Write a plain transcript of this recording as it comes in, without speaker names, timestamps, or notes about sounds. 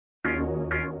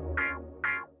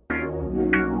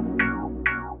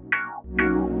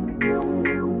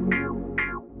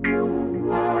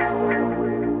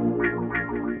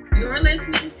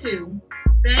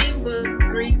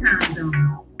Three Time Zones,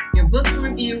 your book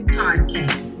review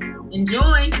podcast.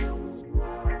 Enjoy.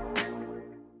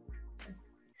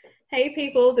 Hey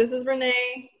people, this is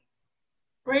Renee,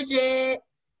 Bridget,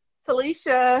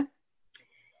 Talisha,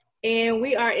 and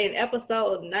we are in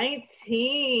episode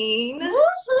 19.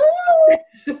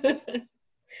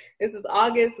 This is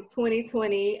August of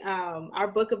 2020. Our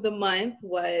book of the month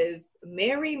was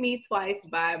Marry Me Twice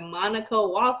by Monica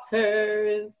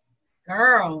Walters.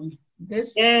 Girl,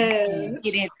 this get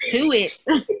into it.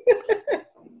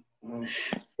 And,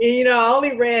 you know, I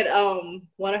only read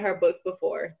one of her books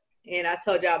before, and I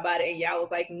told y'all about it, and y'all was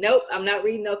like, nope, I'm not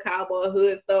reading no cowboy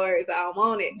hood stories. I don't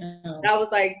want it. And I was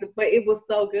like, but it was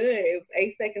so good. It was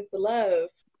 8 Seconds to Love.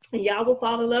 And y'all will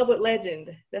fall in love with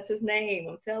Legend. That's his name,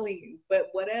 I'm telling you. But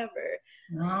whatever.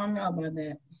 I don't know about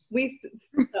that. We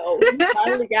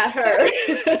finally got her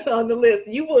on the list.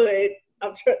 You would.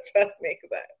 I'm trust me,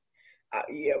 because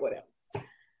yeah, whatever.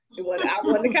 I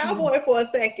wasn't a cowboy for a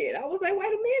second. I was like, wait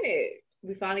a minute.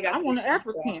 We finally got. I want an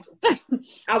African.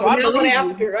 I want an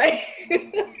African, right?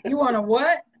 You want a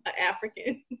what? An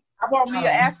African. I want me an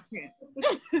African.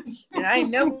 And I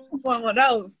ain't never want one of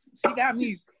those. She got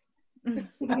me.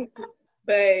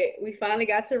 But we finally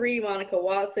got to read Monica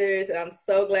Walters, and I'm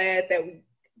so glad that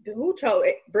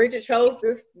Bridget chose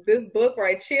this book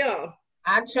right here.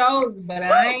 I chose, but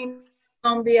I ain't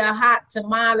gonna be a hot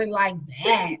tamale like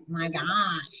that. My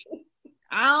gosh.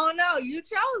 I don't know. You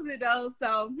chose it though,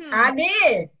 so I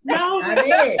did. No, I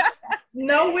did.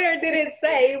 Nowhere did it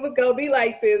say it was gonna be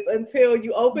like this until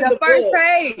you open the first book.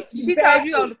 page. She told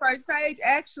you on the first page,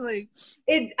 actually.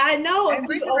 I know. And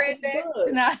we read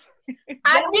that.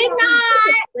 I did not.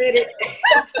 Read it.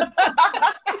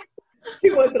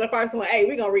 She went to the first one. Hey,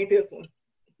 we're gonna read this one.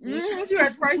 She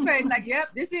read the first page, like,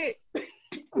 yep, this it.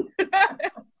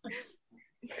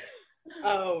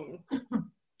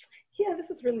 Yeah, this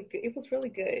is really good. It was really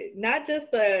good. Not just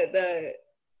the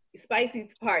spicy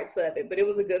parts of it, but it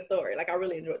was a good story. Like, I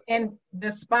really enjoyed it. And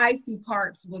the spicy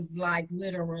parts was like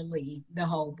literally the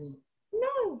whole book.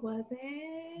 No, it wasn't.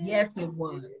 Yes, it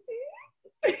was.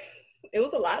 It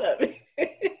was a lot of it.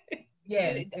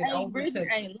 Yes, Bridget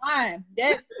ain't lying.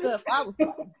 That stuff, I was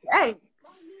like, dang.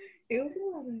 It was a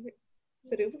lot of it,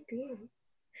 but it was good.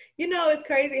 You know, it's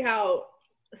crazy how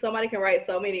somebody can write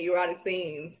so many erotic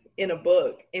scenes in a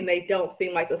book and they don't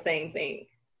seem like the same thing.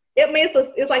 It means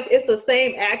it's the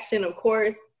same action, of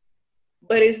course,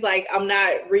 but it's like I'm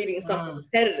not reading something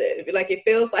repetitive. Like, it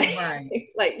feels like,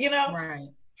 like, you know, right.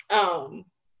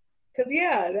 Cause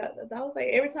yeah, that was like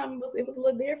every time it was a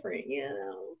little different, you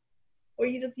know, or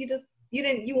you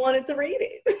wanted to read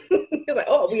it. It's like,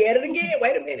 oh, we added it again.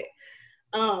 Wait a minute.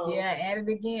 Yeah, add it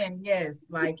again. Yes,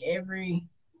 like every.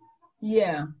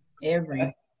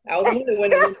 I was wondering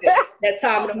when that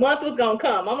time of the month was gonna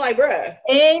come. I'm like, bruh,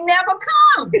 it ain't never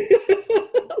come.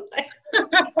 Like,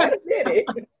 wait a minute.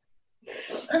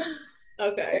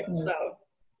 Okay, so.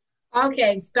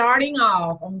 Okay, starting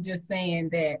off, I'm just saying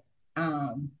that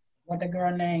what the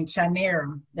girl named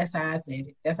Chanera. That's how I said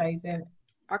it. That's how you said it.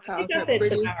 I called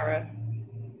her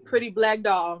Pretty Black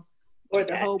Doll. Or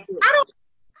the whole book. I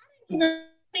don't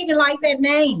even like that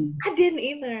name. I didn't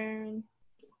either.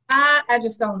 I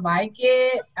just don't like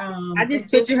it. I just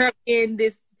picture her in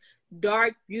this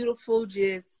dark, beautiful,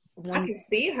 just I can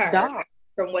see her dark.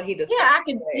 From what he described.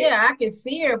 I can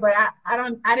see her, but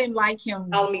I didn't like him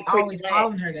always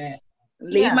calling her that.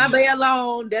 Leave my bae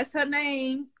alone. That's her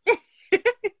name.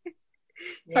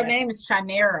 Her name is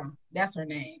Chanera. That's her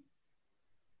name.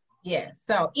 Yes.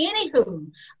 So, anywho,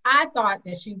 I thought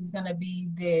that she was gonna be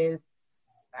this.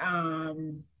 I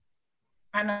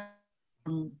know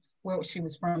where she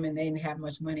was from, and they didn't have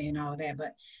much money and all that,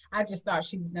 but I just thought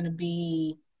she was gonna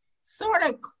be sort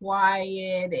of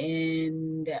quiet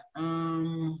and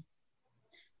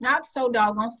not so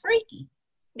doggone freaky.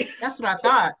 That's what I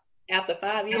thought. After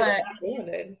 5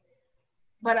 years,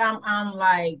 but I'm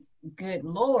like, good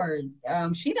Lord,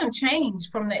 she done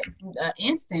changed from the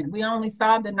instant. We only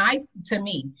saw the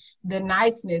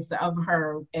niceness of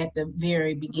her at the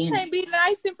very beginning. You can't be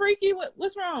nice and freaky.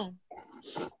 What's wrong?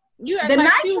 You act the like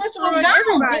niceness was gone.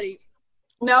 Everybody.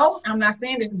 No, I'm not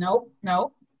saying this. Nope.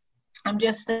 I'm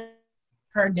just saying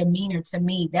her demeanor to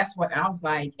me. That's what I was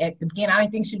like at the beginning. I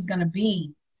didn't think she was gonna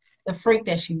be the freak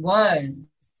that she was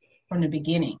from the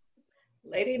beginning.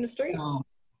 Lady in the street.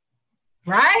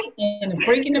 Right? And the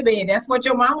freak in the bed. That's what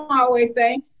your mama always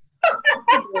say.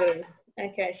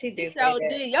 Okay, she did. So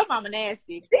did. Your mama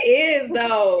nasty. She is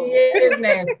though. She is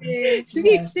nasty. She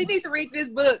needs to read this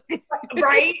book.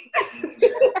 Right?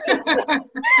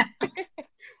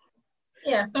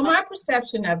 Yeah, so my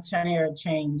perception of Chanera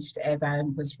changed as I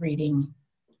was reading,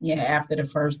 after the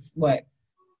first,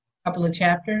 Couple of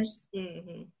chapters.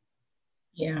 Mm-hmm.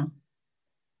 Yeah.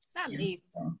 Not me.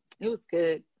 It was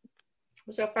good.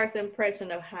 What's your first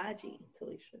impression of Haji,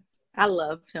 Talisha? I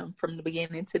loved him from the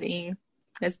beginning to the end.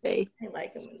 That's babe. I didn't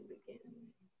like him in the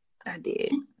beginning. I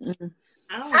did. Mm-hmm.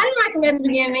 I didn't like him at the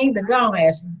beginning either. Go on,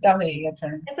 Ashley. Go ahead, your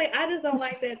turn. It's like I just don't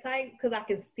like that type because I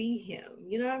can see him.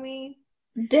 You know what I mean?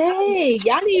 Dang,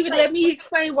 y'all didn't even let me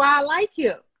explain why I like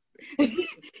him.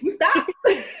 You stop.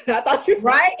 I thought you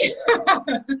right.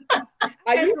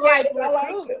 Are you like I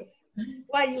like him?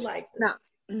 Why you like him?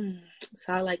 No.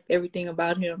 So I like everything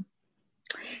about him.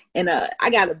 And I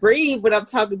gotta breathe when I'm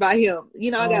talking about him.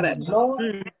 You know, I gotta.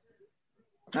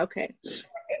 Okay.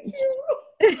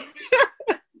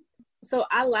 So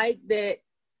I like that.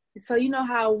 So you know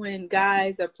how when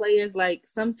guys are players, like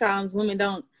sometimes women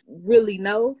don't really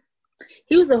know.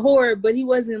 He was a whore, but he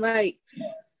wasn't like,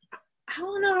 I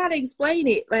don't know how to explain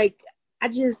it. Like I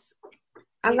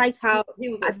liked how he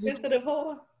was a sensitive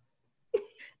whore.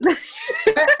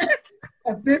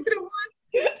 A sensitive one?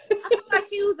 I feel like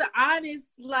he was an honest,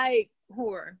 like,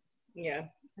 whore. Yeah.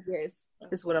 I guess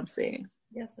that's what I'm saying.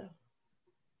 Yes, so.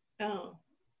 Oh.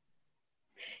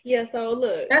 Yeah, so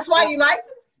look. That's why you like him?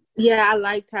 Yeah, I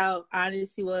liked how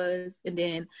honest he was. And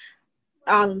then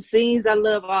all them scenes, I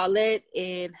love all that.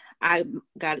 And I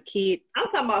got a kid. I'm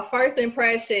talking about first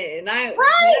impression.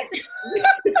 Right.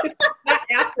 Not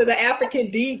after the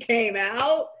African D came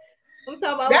out. I'm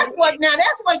talking about that's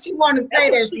what she wanted to say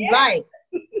that she liked.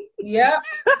 Yep.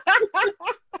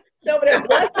 Over there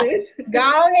blushing.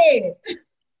 Go ahead.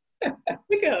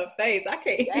 Look at her face. I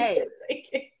can't even take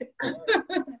it.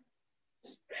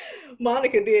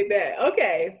 Monica did that.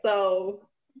 Okay, so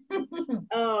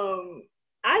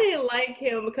I didn't like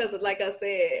him because of, like I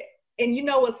said, and you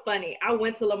know what's funny? I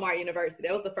went to Lamar University.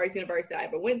 That was the first university I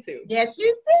ever went to. Yes,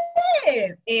 you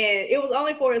did. And it was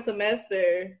only for a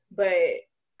semester, but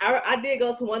I did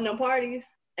go to one of them parties,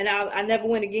 and I never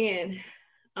went again.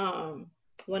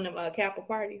 One of them Kappa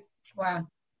parties. Wow.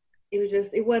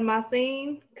 It wasn't my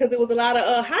scene because there was a lot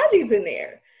of Hajis in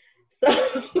there. So,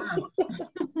 so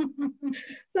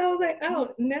I was like,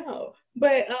 oh no.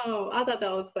 But I thought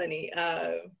that was funny.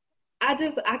 I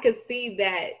could see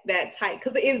that type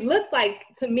because it looks like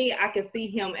to me I can see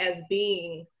him as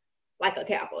being like a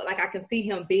Kappa. Like I can see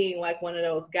him being like one of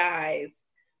those guys,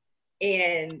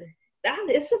 and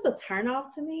it's just a turn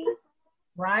off to me.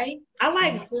 Right. I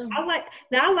like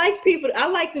people. I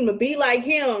like them to be like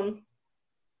him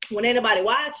when ain't nobody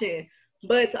watching,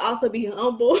 but to also be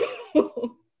humble.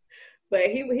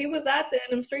 But he was out there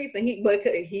in them streets, and he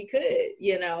could,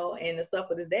 you know, and the stuff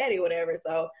with his daddy, or whatever.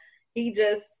 So he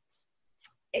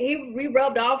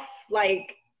rubbed off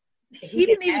like he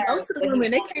didn't even go to the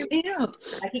women; they came to him.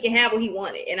 Like he can have what he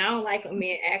wanted, and I don't like when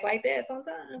men act like that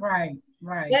sometimes. Right.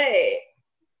 But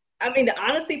I mean, the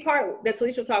honesty part that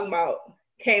Talisha was talking about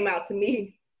came out to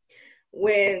me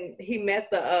when he met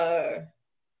the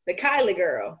Kylie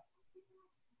girl,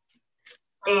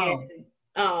 and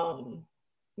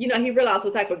you know, he realized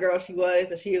what type of girl she was,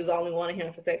 and she was only wanting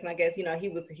him for sex. And I guess, you know, he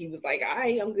was like, all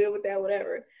right, I'm good with that,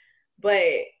 whatever. But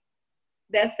it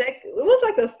was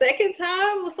like the second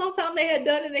time or sometime they had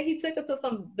done it, and he took her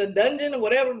to the dungeon or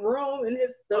whatever room in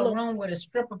his room with a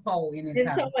stripper pole in his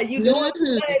house. Like, you doing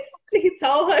that? He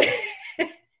told her,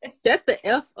 shut the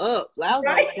F up. I was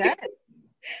right? like that.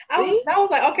 I was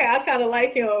like, okay, I kind of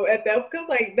like him at that because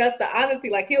like that's the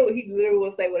honesty. Like he literally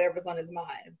will say whatever's on his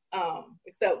mind,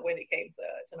 except when it came to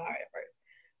Chinara at first.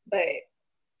 But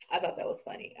I thought that was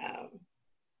funny.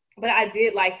 But I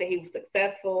did like that he was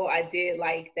successful. I did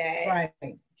like that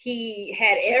he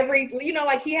had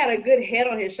like he had a good head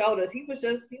on his shoulders. He was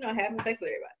just, you know, having sex with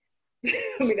everybody.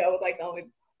 I mean, that was like the only.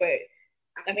 But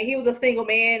I mean, he was a single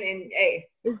man, and hey,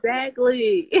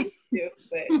 exactly.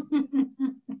 But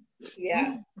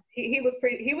yeah, he was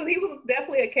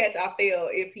definitely a catch. I feel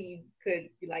if he could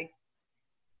like,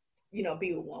 you know,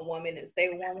 be with one woman and stay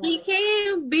with one woman. He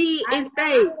can be and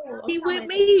stay. He with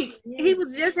me. Yeah. He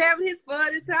was just having his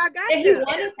fun until I got and there. He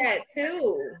wanted that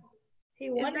too.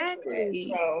 He wanted exactly.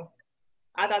 That. So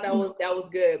I thought that was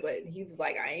good, but he was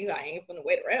like, I ain't gonna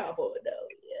wait around for it though.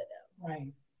 Yeah. Right.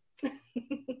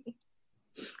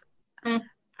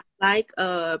 Like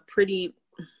a pretty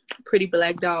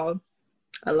black dog.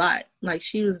 A lot. Like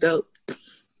she was dope.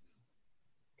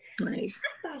 Like I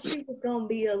thought she was gonna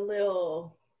be a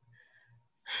little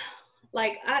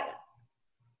like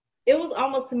it was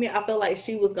almost to me, I felt like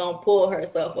she was gonna pull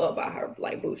herself up by her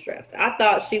like bootstraps. I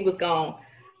thought she was gonna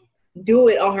do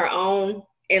it on her own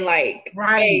and like,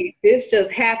 hey, this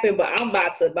just happened, but I'm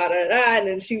about to and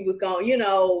then she was gonna, you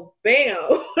know, bam.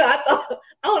 I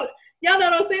thought, y'all know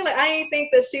what I'm saying? Like I didn't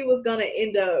think that she was gonna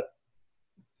end up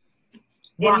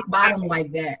rock bottom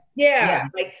like that. Yeah,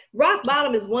 like rock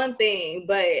bottom is one thing,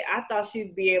 but I thought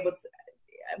she'd be able to.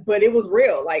 But it was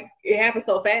real. Like it happened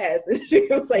so fast, and she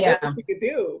was like, "That's what she could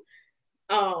do."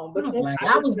 But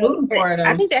I was rooting for her. Though.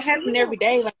 I think that happened every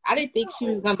day. Like I didn't think she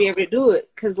was gonna be able to do it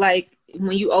because, like,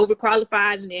 when you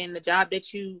overqualified and then the job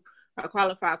that you are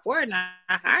qualified for not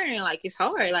hiring, like it's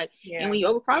hard. Like, and when you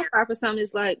overqualified for something,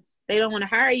 it's like they don't want to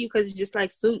hire you because it's just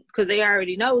like because they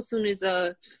already know as soon as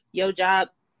your job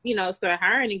start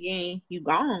hiring again, you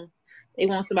gone. They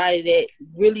want somebody that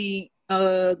really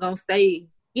gonna stay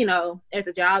at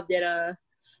the job that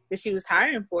she was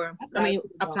hiring for. I mean,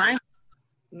 applying.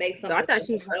 Make something. So I thought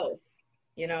she was herself,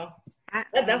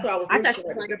 that's what I was. I thought she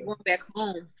was going back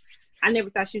home. I never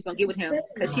thought she was gonna get with him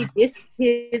because she dissed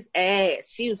his ass.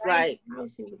 She was like,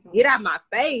 "Get out my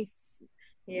face."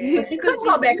 Yeah, she couldn't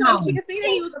go back home. She could see that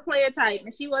he was a player type,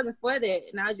 and she wasn't for that.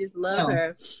 And I just love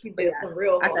her. She did some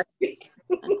real. She's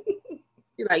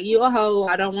like, "You a hoe?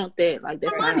 I don't want that." Like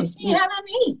that's not. She had nothing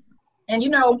to eat, and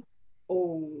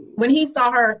when he saw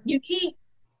her,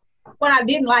 what I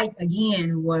didn't like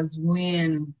again was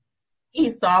when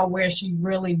he saw where she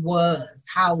really was,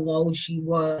 how low she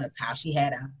was, how she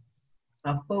had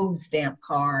a food stamp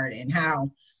card, and how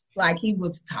like he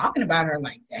was talking about her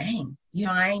like, dang,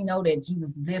 I ain't know that you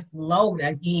was this low,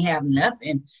 that you ain't have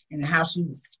nothing, and how she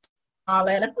was all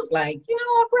that. I was like, you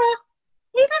know what, bro?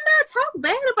 He did not talk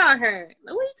bad about her.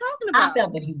 What are you talking about? I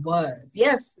felt that he was.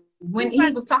 Yes, when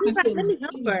he was talking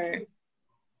to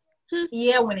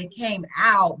yeah, when it came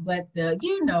out, but the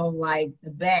the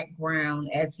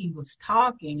background as he was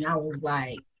talking, I was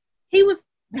like, he was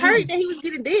hurt that he was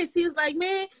getting this. He was like,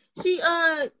 man, she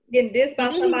getting this by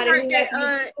somebody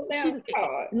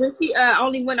when she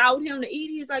only went out with him to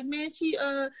eat. He was like, man, she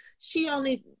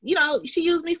only she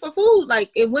used me for food. Like,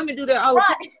 and women do that all the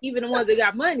time, even the ones that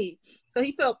got money. So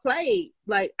he felt played.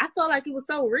 Like I felt like it was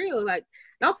so real. Like,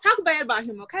 don't talk bad about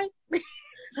him, okay?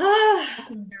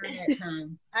 During that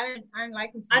time, I didn't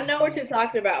like him. I know what you're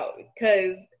talking about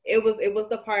because it was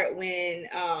the part when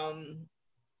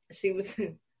she was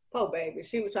baby,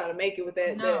 she was trying to make it with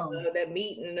that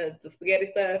meat and the spaghetti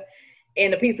stuff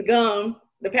and a piece of gum,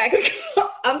 the pack of gum.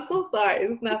 I'm so sorry,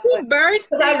 it's not funny.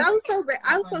 I was so bad.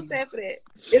 I was so sad for that.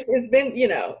 It's been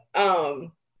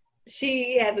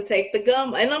she had to take the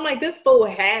gum, and I'm like, this fool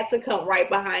had to come right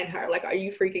behind her. Like, are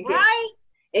you freaking kidding? Right?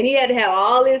 And he had to have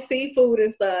all this seafood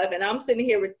and stuff, and I'm sitting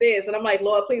here with this, and I'm like,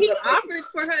 Lord, please. He offered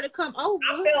for her to come over.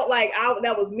 I felt like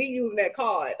that was me using that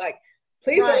card. Like,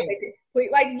 please don't take it. Please,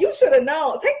 like, you should have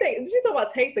known. She's talking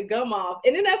about take the gum off,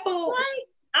 and then that fool. Right.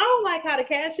 I don't like how the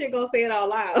cashier gonna say it out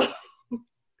loud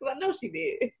because I know she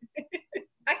did.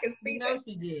 I can see that.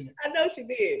 She did. I know she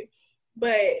did,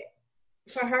 but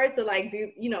for her to like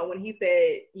do, when he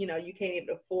said, you can't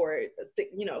even afford a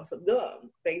stick, some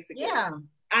gum, basically. Yeah.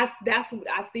 I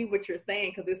see what you're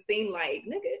saying because it seemed like,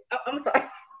 nigga, I'm sorry.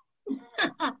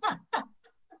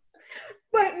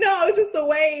 But no, just the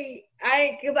way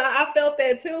I felt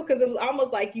that too, because it was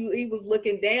almost like he was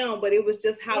looking down, but it was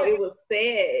just how it was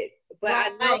said. But I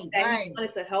know that he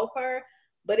wanted to help her,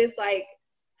 but it's like,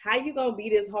 how you gonna be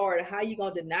this hard, or how you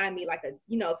gonna deny me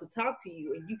to talk to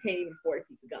you, and you can't even afford a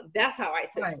piece of gum? That's how I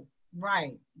took it.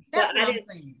 Right. That's what I'm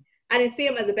saying. I didn't see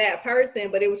him as a bad person,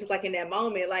 but it was just like in that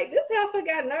moment, like, this heifer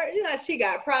got nerve. She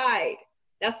got pride.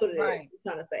 That's what it is. I'm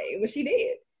trying to say. But she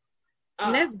did.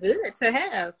 And that's good to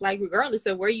have, like, regardless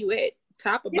of where you at,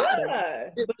 top or bottom. Yeah,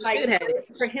 but like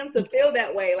for him to feel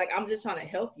that way, like, I'm just trying to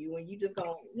help you, and you just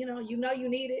gonna, you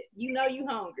need it. You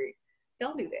hungry.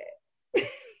 Don't do that.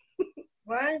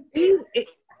 Right?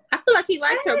 I feel like he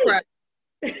liked her pride.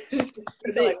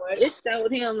 Like, it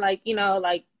showed him, like,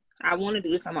 like, I want to do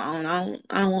this on my own.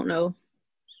 I don't want no,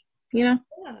 Yeah,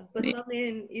 but some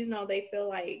men, they feel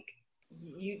like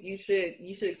you should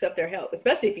accept their help,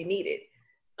 especially if you need it.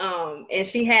 And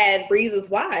she had reasons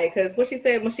why, because what she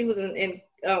said when she was in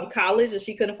college and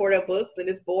she couldn't afford her books, that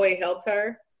this boy helped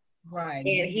her, right?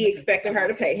 And he expected her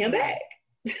to pay him back,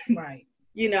 right?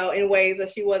 In ways that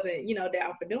she wasn't,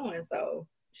 down for doing. So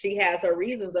she has her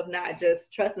reasons of not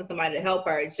just trusting somebody to help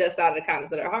her just out of the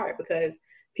kindness of their heart, because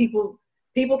people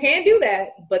can do that,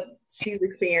 but she's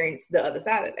experienced the other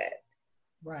side of that.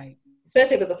 Right.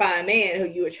 Especially if it's a fine man who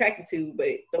you attracted to, but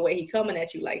the way he coming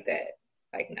at you like that,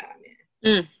 like, nah,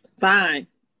 man. Fine.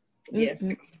 Yes.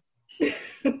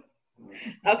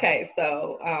 Okay,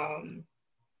 so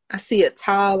I see a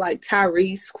tall like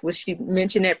Tyrese when she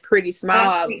mentioned that pretty smile.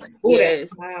 I was like,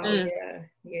 yes. Wow,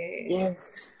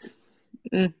 Yes.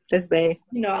 That's bad.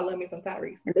 I love me some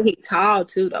Tyrese. And he tall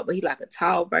too, though, but he like a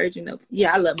tall version of.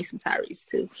 Yeah, I love me some Tyrese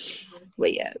too.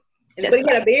 But yeah, but he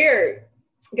got a beard.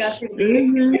 Got a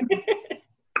beard.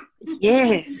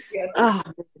 Yes. Yeah. Oh.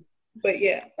 But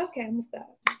yeah, okay, I'm gonna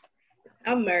stop.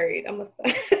 I'm married. I'm gonna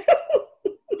stop.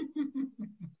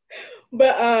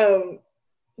 But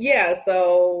yeah.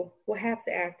 So what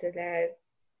happened after that?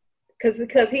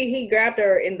 Because he grabbed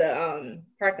her in the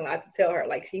parking lot to tell her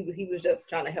like he was just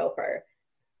trying to help her,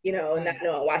 you know, not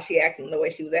knowing why she acting the way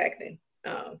she was acting.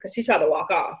 Because she tried to walk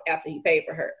off after he paid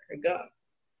for her gun.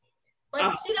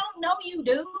 But she don't know you,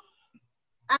 dude.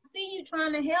 I see you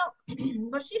trying to help,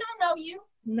 but she don't know you.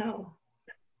 No.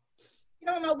 You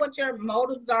don't know what your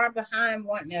motives are behind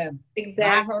wanting to exactly.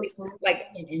 buy her food, like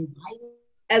and invite her.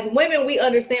 As women, we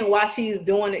understand why she's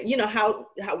doing it. You know how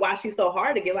why she's so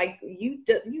hard to get. Like you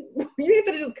ain't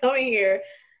gonna just come in here,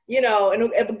 you know.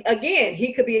 And again,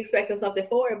 he could be expecting something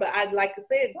for it, but I'd like to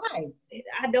say, right.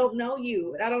 I don't know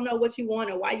you, and I don't know what you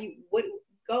want and why you would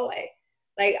go away.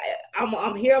 Like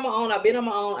I'm here on my own. I've been on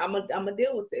my own. I'm gonna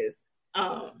deal with this.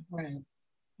 Right.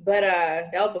 But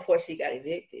that was before she got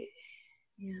evicted.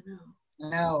 Yeah,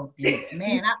 no,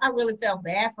 man, I really felt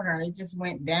bad for her. It just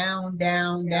went down.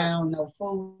 No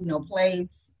food, no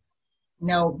place.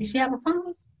 No, did she have a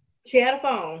phone? She had a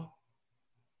phone.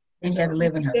 And she had to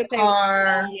live in her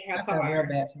car. I felt real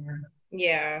bad for her.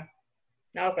 Yeah.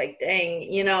 And I was like,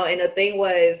 dang, you know, and the thing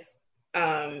was,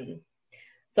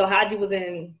 so Haji was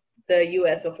in the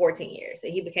U.S. for 14 years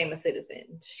and he became a citizen.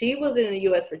 She was in the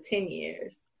U.S. for 10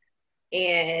 years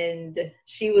and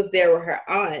she was there with her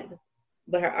aunt,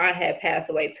 but her aunt had passed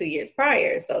away 2 years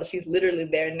prior. So she's literally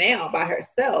there now by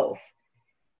herself.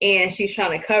 And she's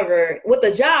trying to cover, with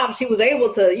the job, she was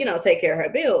able to, you know, take care of her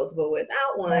bills. But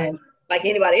without one, like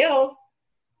anybody else,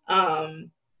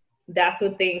 that's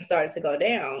when things started to go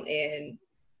down. And,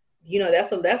 you know,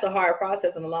 that's a hard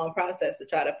process and a long process to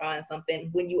try to find something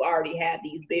when you already have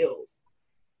these bills.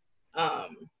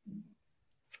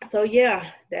 So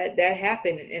yeah, that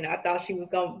happened, and I thought she was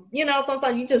gonna, you know,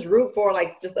 sometimes you just root for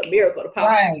like just a miracle to pop,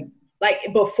 right?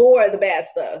 Like before the bad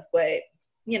stuff, but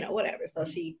you know, whatever. So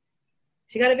she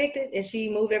got evicted, and she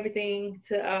moved everything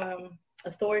to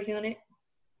a storage unit,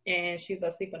 and she was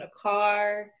gonna sleep in a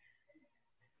car,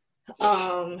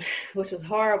 which was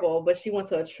horrible. But she went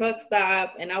to a truck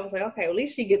stop, and I was like, okay, at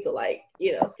least she gets to like,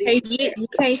 you know, hey, you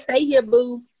can't stay here,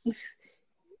 boo.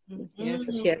 Yeah, so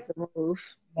she had to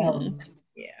move.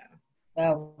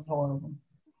 That was horrible.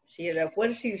 She ended up, what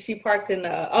did she parked in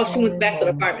she went back to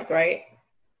the apartments, right?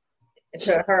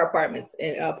 To her apartments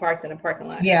and parked in the parking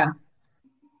lot. Yeah.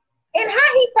 And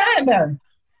how he find her?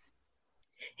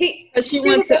 She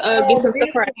went to get some stuff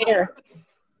for her hair.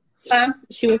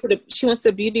 She went to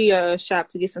the beauty shop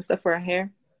to get some stuff for her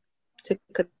hair.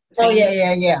 Yeah.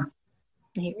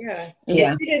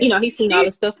 You know, he seen all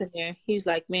the stuff in there. He was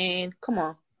like, man, come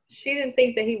on. She didn't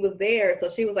think that he was there, so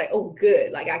she was like, oh,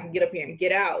 good. Like, I can get up here and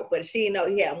get out. But she didn't know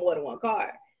he had more than one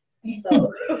car.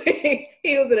 So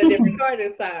he was in a different car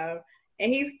this time.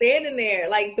 And he's standing there.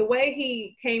 Like, the way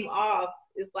he came off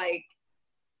is like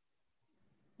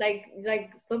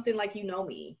something like, you know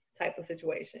me type of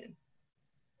situation.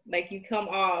 Like, you come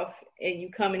off and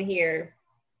you come in here.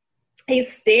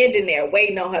 He's standing there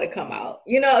waiting on her to come out.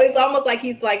 You know, it's almost like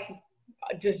he's like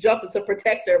just jumped into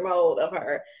protector mode of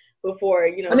her. Before,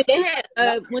 you know, I mean, they had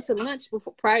went to lunch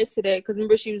before prior to that because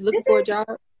remember she was looking for a job.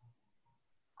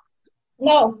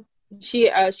 No, she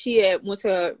had went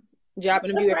to a job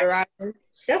interview at Verizon.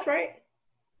 That's right.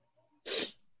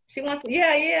 She went to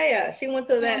She went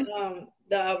to that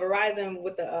the Verizon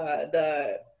with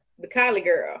the Kylie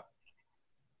girl.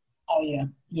 Oh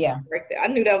yeah. Right there. I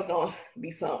knew that was gonna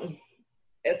be something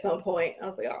at some point. I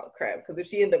was like, oh crap, because if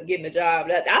she ended up getting the job,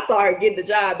 I saw her getting the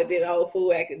job, and then the whole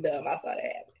fool acting dumb. I saw that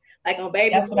happen. Like on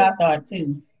Baby That's Boy. what I thought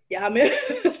too. Yeah, I mean,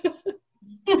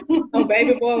 on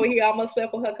Baby Boy when he almost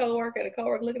slept with her coworker and the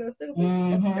coworker looking at her stupid.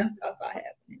 Mm-hmm. That's what I saw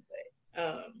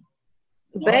happen.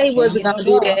 But, Babe wasn't gonna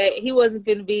do that. He wasn't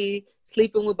gonna be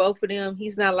sleeping with both of them.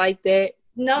 He's not like that.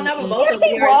 No, not with both of them.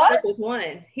 He already slept with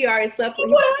one. He already slept with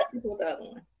the other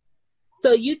one.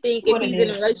 So you think if he's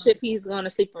in a relationship, he's gonna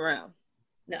sleep around?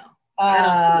 No.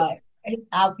 I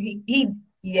don't see it.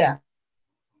 Yeah.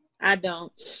 I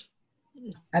don't.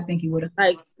 I think he would have.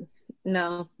 Like,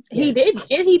 no, he didn't,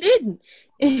 and he didn't,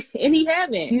 and he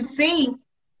haven't. You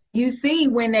see,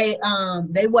 when they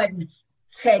wasn't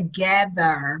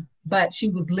together, but she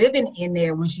was living in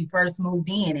there when she first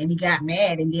moved in, and he got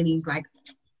mad, and then he was like,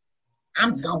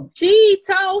 "I'm gone." She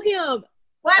told him,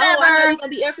 "Whatever, I know you're gonna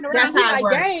be effing around." That's how it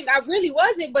like, dang, I really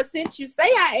wasn't, but since you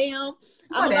say I am,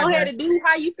 I'm gonna go ahead and do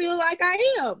how you feel like I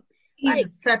am.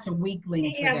 He's such a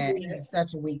weakling for that. He was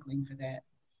such a weakling for that.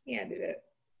 Yeah, do that.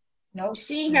 No,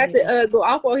 she ain't had to go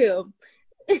off on him.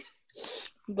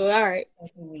 But all right. Such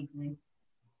a weakling.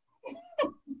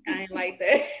 I ain't like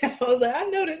that. I was like, I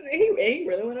know this. He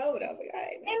really went over it. I was like, all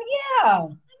right. And yeah,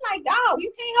 I'm like, dog,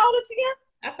 you can't hold it together.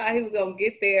 I thought he was gonna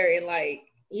get there and like,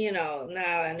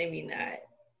 nah, maybe not.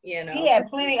 He had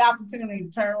plenty of opportunity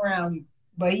to turn around,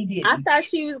 but he didn't. I thought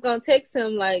she was gonna text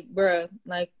him like, bruh,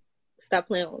 like, stop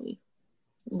playing with me.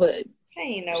 But she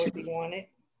ain't know what he wanted.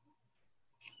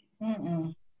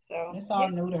 So it's all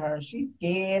new to her. She's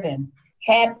scared and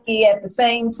happy at the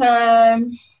same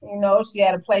time. She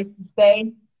had a place to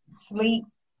stay, sleep.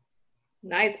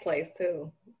 Nice place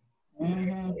too.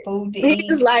 Food to eat.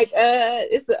 he's like,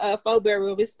 it's a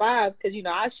 4-bedroom, it's 5 because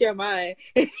I share mine.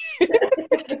 You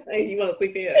want to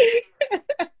sleep in?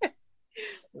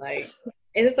 Like,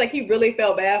 and it's like he really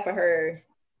felt bad for her.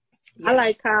 I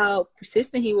like how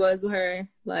persistent he was with her.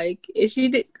 Like, if she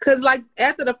did, because like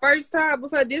after the first time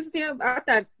with her dissing him, I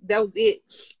thought that was it.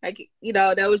 Like,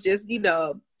 that was just, she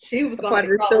was going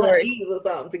to call her Eve or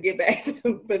something to get back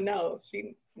to, but no,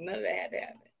 none of that had to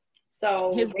happen.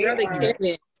 So his brother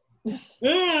Kevin.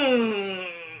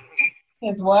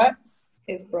 His what?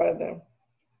 His brother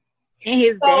and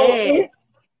his dad.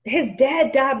 His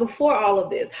dad died before all of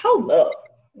this. Hold up,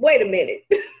 wait a minute.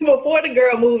 Before the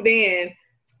girl moved in.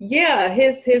 Yeah,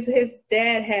 his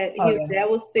dad dad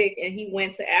was sick and he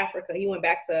went to Africa. He went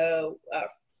back to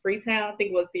Freetown, I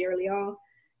think it was Sierra Leone,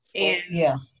 and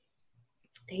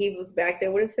he was back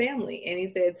there with his family. And he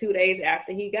said 2 days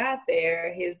after he got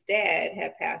there, his dad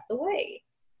had passed away.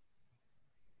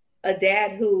 A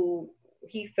dad who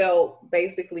he felt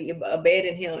basically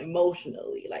abandoned him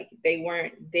emotionally, like they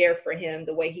weren't there for him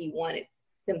the way he wanted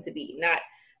them to be. Not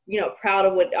proud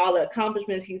of what all the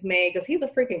accomplishments he's made, because he's a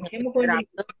freaking chemical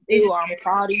engineer. I'm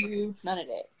proud of you. None of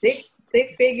that.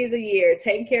 Six figures a year,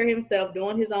 taking care of himself,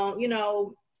 doing his own.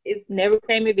 It's never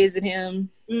came to visit him.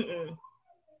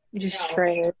 Just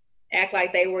trash. Act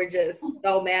like they were just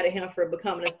so mad at him for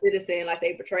becoming a citizen, like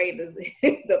they betrayed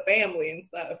the family and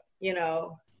stuff.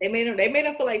 They made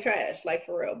him feel like trash, like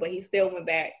for real. But he still went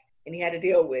back and he had to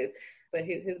deal with. But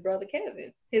his brother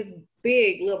Kevin, his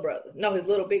big little brother, no, his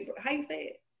little big brother. How you say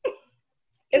it?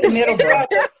 His middle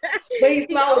brother, but he's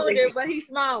smaller. Older, but he's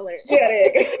smaller. Yeah,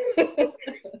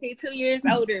 he's 2 years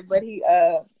older, but he's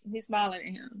smaller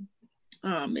than him.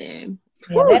 Oh man,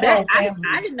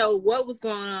 I didn't know what was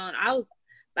going on. I was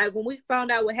like, when we found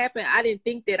out what happened, I didn't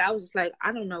think that. I was just like,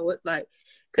 I don't know what, like,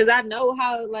 because I know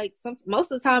how like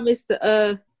most of the time it's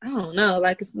the I don't know,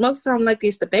 like it's most of the time like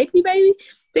it's the baby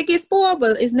that gets spoiled,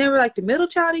 but it's never like the middle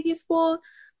child that gets spoiled.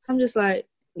 So I'm just like,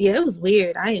 yeah, it was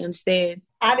weird. I didn't understand.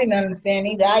 I didn't understand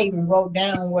either. I even wrote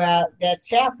down that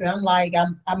chapter. I'm like,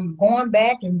 I'm going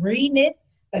back and reading it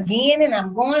again, and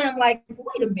I'm like,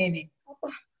 wait a minute,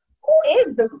 who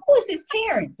is his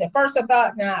parents? At first I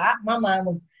thought, my mind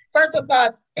was, first I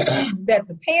thought that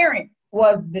the parent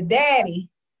was the daddy.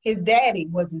 His daddy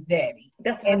was his daddy,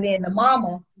 and then the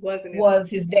mama was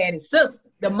his daddy's sister.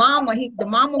 The mama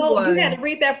was. You had to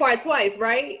read that part twice,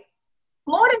 right?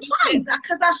 More than twice,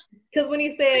 because when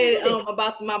he said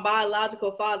about my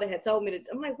biological father had told me that,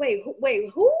 I'm like, wait,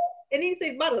 who? And he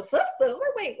said about a sister. I'm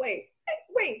like, wait,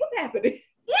 what's happening?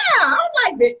 Yeah, I'm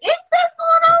like, the incest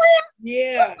going on here?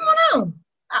 Yeah, what's going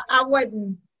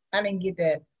on? I didn't get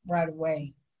that right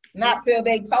away. Not till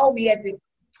they told me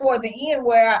toward the end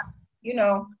where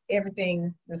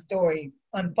everything, the story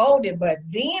unfolded. But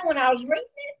then when I was reading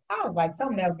it, I was like,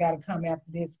 something else got to come after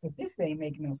this, because this ain't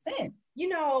making no sense.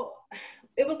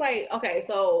 It was like, okay,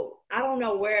 so I don't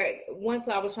know where, once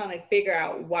I was trying to figure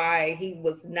out why he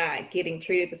was not getting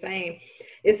treated the same,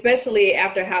 especially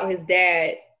after how his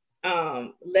dad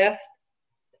left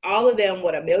all of them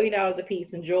with $1 million a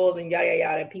piece and jewels and yada,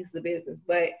 yada, pieces of business.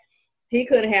 But he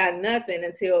couldn't have nothing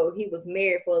until he was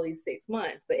married for at least 6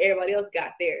 months. But everybody else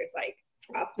got theirs, like.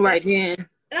 Right, yeah.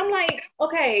 And I'm like,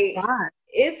 okay, why?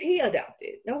 Is he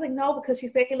adopted? And I was like, no, because she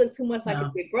said he looked too much like his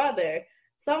big brother.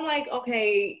 So I'm like,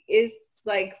 okay, it's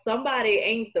like somebody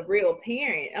ain't the real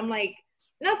parent. I'm like,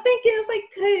 and I'm thinking, it's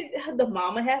like, could the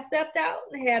mama have stepped out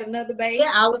and had another baby?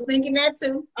 Yeah, I was thinking that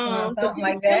too. Something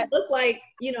like that. Look like,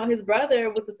 his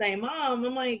brother with the same mom.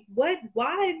 I'm like, what?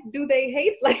 Why do they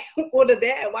hate the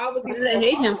dad? Why was he? Why do they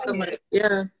hate him so much?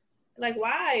 Yeah. Like,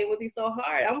 why was he so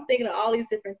hard? I'm thinking of all these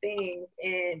different things,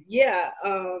 and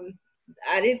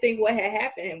I didn't think what had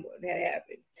happened.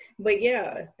 But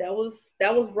yeah, that was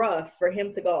rough for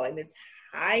him to go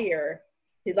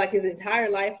his entire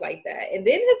life like that. And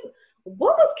then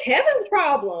what was Kevin's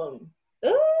problem?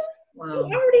 Wow.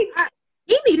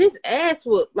 He need his ass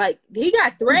whooped. Like, he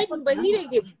got threatened, but he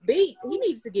didn't get beat. He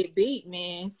needs to get beat,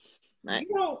 man. Like,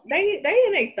 they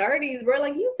in their 30s, bro.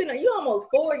 Like, you almost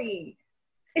 40.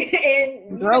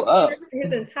 And grow up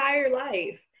his entire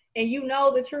life, and you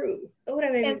know the truth. Oh,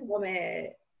 that made me so mad.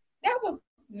 That was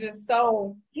just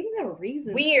so He didn't have a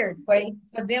reason. Weird for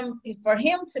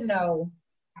him to know.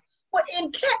 Well,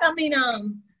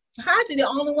 Haji the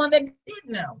only one that did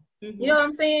know. You know what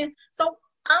I'm saying? So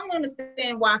I don't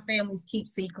understand why families keep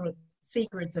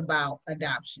secrets about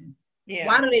adoption. Yeah.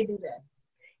 Why do they do that?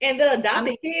 And the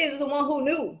adopted kid is the one who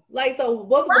knew. Like, so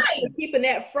what was keeping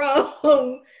that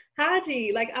from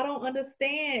Haji? Like, I don't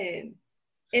understand.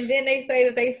 And then they say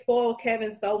that they spoiled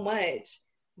Kevin so much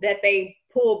that they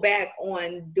pull back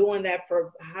on doing that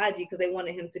for Haji because they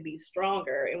wanted him to be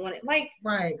stronger and wanted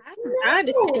I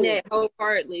understand that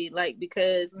wholeheartedly, like,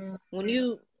 because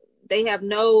when they have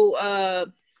no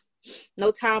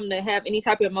time to have any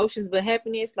type of emotions but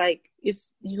happiness, like,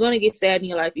 you're gonna get sad in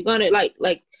your life. You're gonna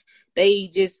like they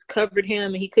just covered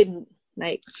him and he couldn't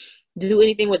like do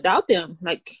anything without them.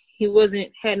 Like, he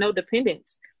had no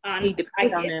dependence. He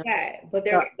depended on them. That, but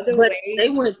they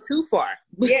went too far.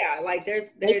 Yeah, like they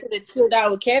should have chilled out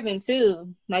with Kevin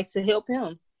too, like, to help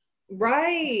him.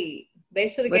 Right. They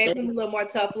should have gave him a little more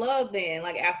tough love then.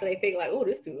 Like, after they figured, like, oh,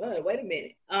 this too much. Wait a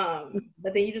minute.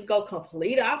 But then you just go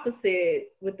complete opposite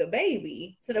with the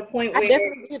baby to the point where I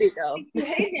definitely did it though. You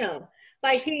hate him.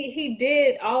 Like, he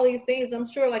did all these things. I'm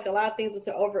sure, like, a lot of things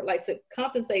to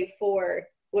compensate for.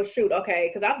 Well, shoot,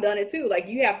 okay, because I've done it too. Like,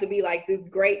 you have to be like this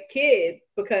great kid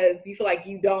because you feel like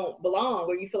you don't belong,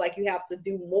 or you feel like you have to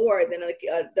do more than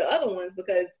the other ones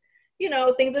because, you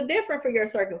know, things are different for your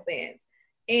circumstance.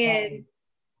 And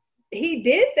he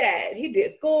did that. He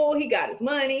did school. He got his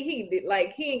money. He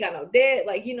ain't got no debt.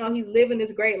 Like, you know, he's living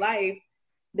this great life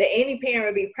that any parent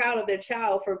would be proud of their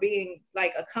child for being,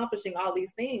 like, accomplishing all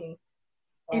these things.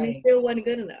 And it still wasn't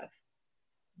good enough.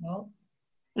 No.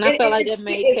 And I felt like that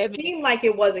made Kevin. It seemed like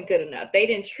it wasn't good enough. They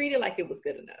didn't treat it like it was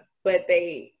good enough. But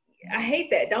I hate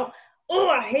that.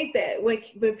 I hate that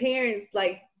when parents,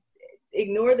 like,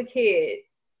 ignore the kid,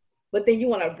 but then you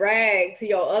want to brag to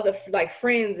your other, like,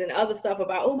 friends and other stuff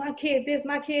about, oh, my kid this,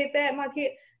 my kid that, my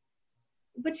kid.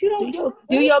 But you don't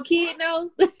do your kid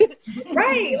know?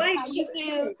 Right. Like,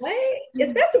 what?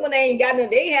 Especially when they ain't had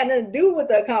nothing to do with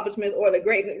the accomplishments or the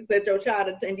greatness that your child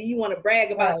attained. Do you want to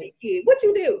brag about your kid? What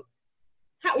you do?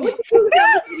 What you do with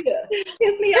your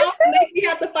piss me off and make me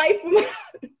have to fight for my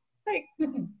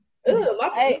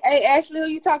Hey, Ashley, who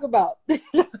you talk about?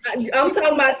 I'm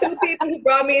talking about two people who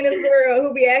brought me in this world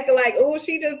who be acting like, oh,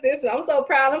 she just this. I'm so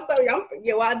proud. I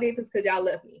did this because y'all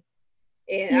left me.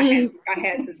 And I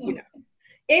had to, you know.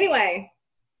 Anyway,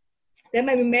 that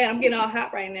made me mad. I'm getting all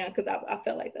hot right now because I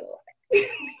felt like that a lot.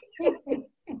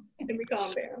 Let me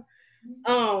calm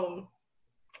down.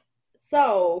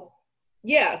 So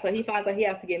he finds out he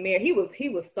has to get married. He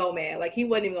was so mad. Like, he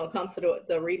wasn't even gonna come to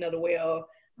the reading of the will.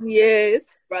 Yes,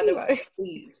 brother,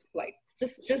 please, like,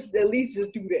 just at least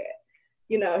just do that.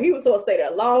 You know, he was supposed to stay there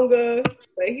longer,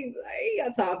 but he's like, he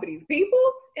got time for these people,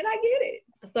 and I get it.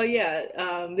 So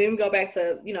then we go back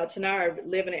to, you know, Chinara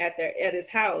living at his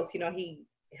house. You know, he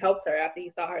helped her after he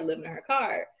saw her living in her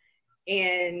car,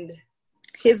 and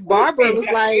his barber was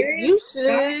like, you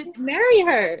should marry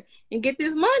her and get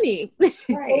this money. Right.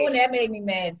 Oh, and that made me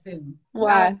mad too.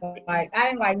 Why? I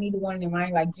didn't like neither one of them. I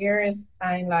ain't like Jairus.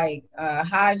 I ain't like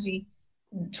Haji.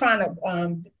 Trying to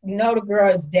the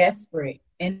girl is desperate,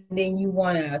 and then you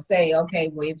want to say, okay,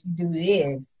 well, if you do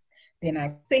this, then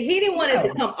I see. He didn't want it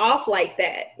to come off like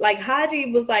that. Like,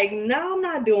 Haji was like, no, I'm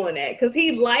not doing that, because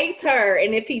he liked her,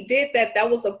 and if he did that, that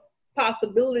was a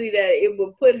possibility that it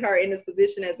would put her in this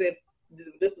position as if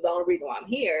this is the only reason why I'm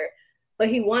here. But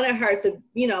he wanted her to,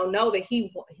 you know that he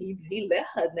let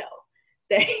her know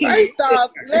that first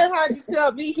off, let Haji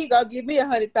tell me he gonna give me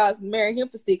 $100,000 to marry him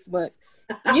for 6 months.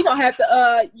 You gonna have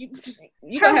to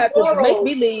you gonna have to make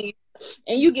me leave,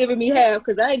 and you giving me half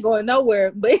because I ain't going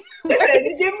nowhere. But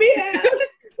you give me half.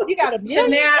 You got a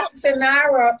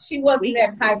Chinara. She wasn't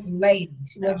that type of lady.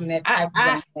 She wasn't that type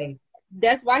of lady.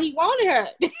 That's why he wanted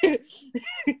her.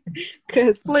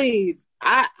 Cause please,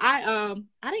 I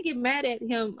didn't get mad at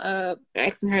him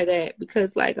asking her that,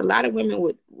 because like a lot of women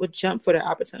would jump for the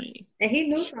opportunity. And he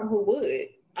knew some who would.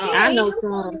 I know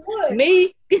some.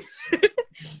 Me.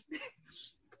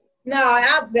 No,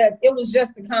 it was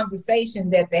just the conversation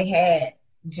that they had,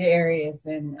 Jairus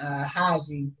and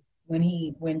Haji,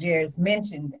 when Jairus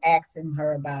mentioned asking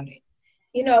her about it.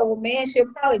 You know, well, man,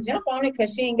 she'll probably jump on it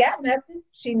because she ain't got nothing.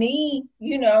 She need,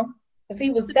 because he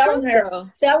was telling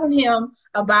him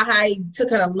about how he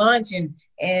took her to lunch and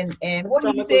what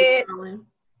he said.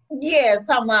 Yeah,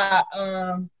 talking about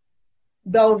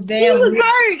those damn. He was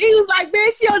hurt. He was like,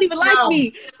 man, she don't even like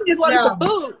me. She just wanted some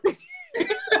food.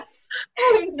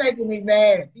 Oh, he's making me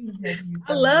mad.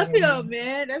 I love him,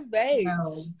 man. That's babe.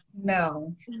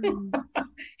 No. He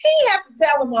have to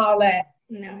tell him all that.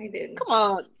 No, he didn't. Come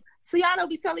on. So y'all don't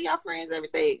be telling y'all friends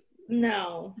everything?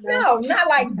 No, not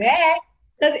like that.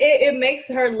 Because it makes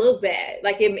her look bad.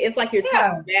 Like it's like you're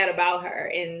talking bad about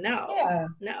her, and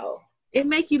no. It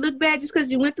make you look bad just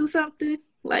because you went through something.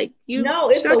 Like you. No,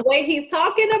 it's the way he's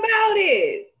talking about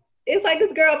it. It's like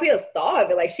this girl up here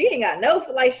starving. Like she ain't got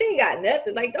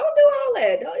nothing. Like don't do all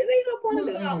that. There ain't no point in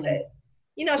doing all that.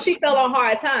 You know, she fell on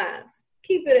hard times.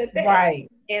 Keep it at that. Right.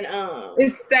 And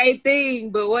it's the same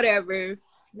thing, but whatever.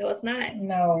 No, it's not.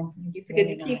 No, you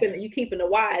keeping the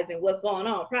wise and what's going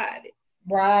on private.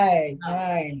 Right.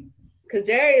 Because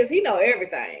Jerry he know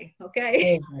everything.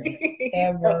 Okay.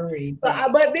 Everything.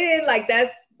 But then like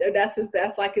that's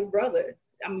like his brother.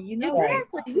 I mean, you know,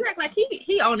 exactly. You act like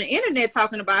he on the internet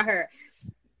talking about her.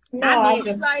 No, I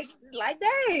just like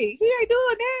dang, he ain't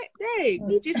doing that. Dang,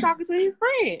 he just talking to his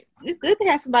friend. It's good to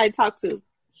have somebody to talk to.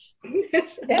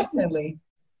 Definitely,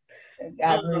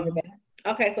 I agree with that.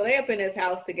 Okay, so they up in his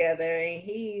house together, and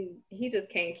he just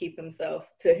can't keep himself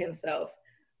to himself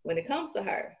when it comes to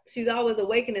her. She's always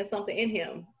awakening something in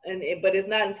him, but it's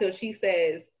not until she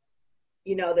says,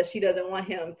 you know, that she doesn't want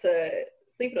him to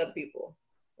sleep with other people,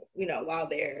 you know, while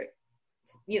they're,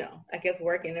 you know, I guess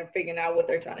working and figuring out what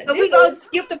they're trying to do. We gonna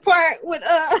skip the part with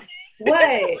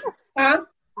what? Huh?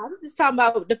 I was just talking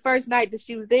about the first night that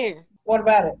she was there. What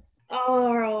about it?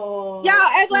 Oh,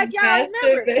 y'all act like y'all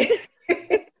remember.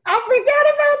 I forgot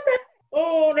about that.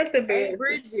 Oh, that's a bad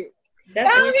Bridget. That's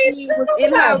when she was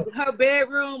in her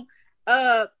bedroom,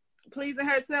 pleasing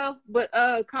herself, but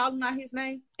calling out his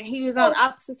name, and he was on the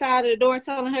opposite side of the door,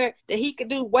 telling her that he could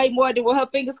do way more than what her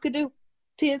fingers could do.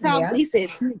 10 times. Yeah. He said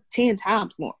 10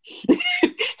 times more.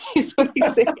 That's what he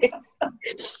said.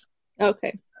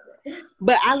 Okay.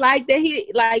 But I like that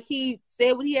he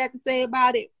said what he had to say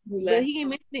about it, but he didn't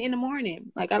mention it in the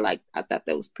morning. I thought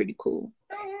that was pretty cool.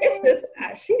 It's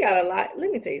just she got a lot.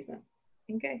 Let me tell you something.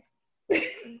 Okay.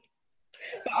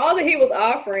 For all that he was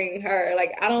offering her,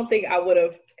 like I don't think I would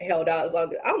have held out as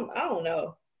long as I don't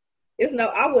know.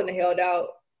 I wouldn't have held out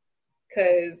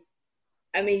because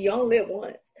I mean you only live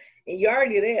once and you're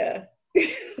already there.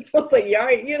 So it's like you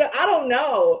already, you know, I don't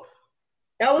know.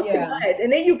 That was too much.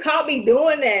 And then you caught me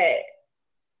doing that.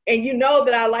 And you know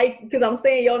that I like, because I'm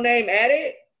saying your name at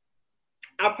it.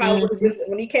 I probably would have just,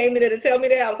 when he came in there to tell me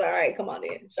that, I was like, all right, come on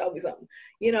in. Show me something.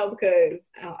 You know, because.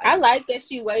 I like that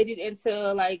she waited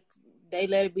until, like, they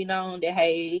let it be known that,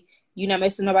 hey, you're not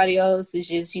messing with nobody else. It's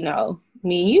just, you know,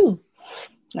 me and you.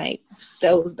 Like,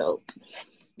 that was dope.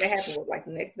 That happened with, like,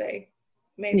 the next day.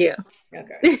 Maybe. Yeah.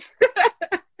 Okay.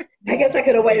 I guess I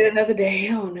could have waited another day.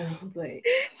 I don't know, but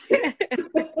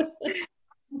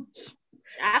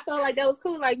I felt like that was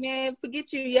cool. Like, man,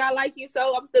 forget you. Yeah, I like you,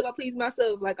 so I'm still gonna please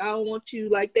myself. Like, I don't want you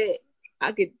like that.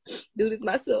 I could do this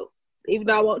myself, even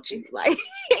though I want you. Like,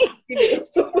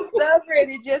 stubborn.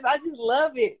 I just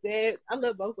love it, man. I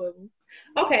love both of them.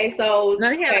 Okay, so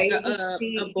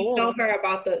he told her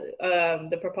about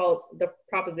the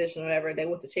proposition or whatever. They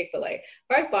went to Chick-fil-A.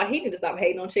 First of all, he need to stop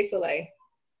hating on Chick-fil-A.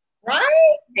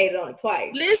 Right? Hated on it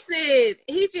twice. Listen,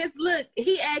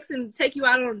 he asked him to take you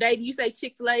out on a date and you say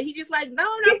Chick-fil-A. He just like, no,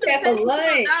 I'm not gonna take you to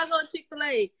a doggone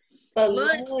Chick-fil-A. For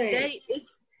lunch date,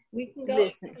 we can go.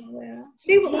 Listen.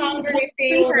 She was hungry.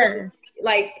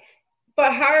 Like for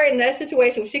her in that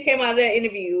situation, when she came out of that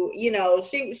interview, you know,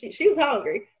 she was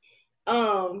hungry.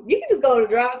 You can just go to the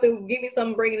drive-thru, give me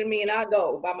something, bring it to me, and I'll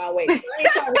go by my way. I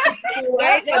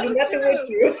ain't trying to do nothing with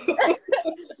you.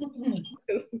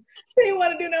 She didn't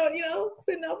want to do no, you know,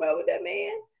 sitting up with that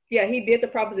man. Yeah, he did the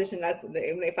proposition when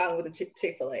they finally went to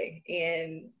Chick-fil-A,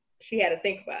 and she had to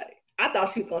think about it. I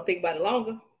thought she was gonna think about it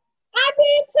longer. I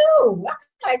did too. I was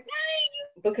like,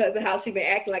 dang. Because of how she been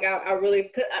acting. Like I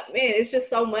really, man, it's just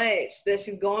so much that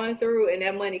she's going through, and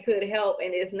that money could help.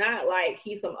 And it's not like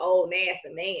he's some old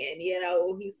nasty man, you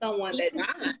know. He's someone that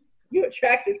you're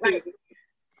attracted to,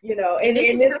 you know. And this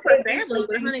her family with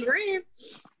 $100,000.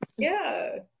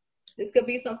 Yeah, this could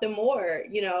be something more,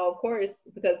 you know. Of course,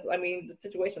 because I mean, the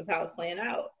situation is how it's playing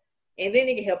out, and then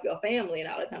it can help your family and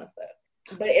all that kind of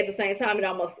stuff. But at the same time, it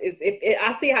almost is.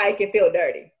 I see how it can feel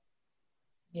dirty.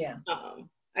 Yeah.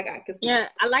 Yeah,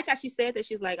 I like how she said that.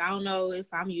 She's like, I don't know if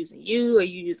I'm using you or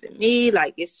you using me.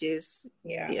 Like, it's just,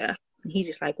 yeah. And he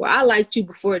just like, well, I liked you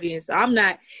before then, so I'm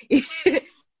not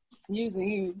using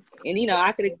you. And, you know,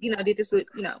 I could have, you know, did this with,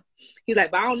 you know. He was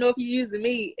like, but I don't know if you're using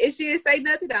me. And she didn't say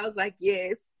nothing. I was like,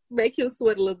 yes. Make him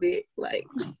sweat a little bit. Like.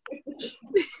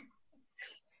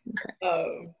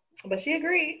 But she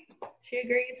agreed. She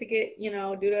agreed to get, you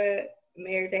know, do the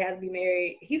married, they have to be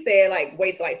married. He said like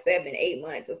wait till like 7, 8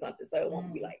 months or something, so it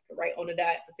won't be like right on the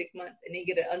dot for 6 months and then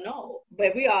get it annulled.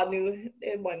 But we all knew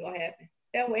it wasn't gonna happen.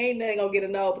 That way ain't nothing gonna get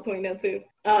annulled between them two.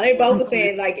 They both were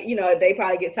saying like, you know, they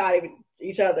probably get tired of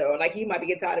each other, or like he might be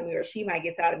get tired of me, or she might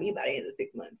get tired of me by the end of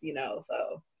 6 months, you know,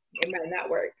 so it might not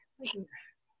work.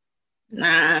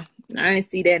 Nah, I didn't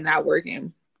see that not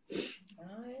working. I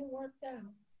ain't worked out.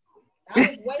 I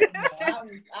was waiting.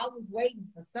 I was waiting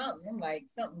for something. I'm like,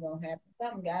 something gonna happen.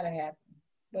 Something gotta happen.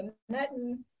 But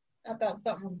nothing. I thought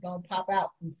something was gonna pop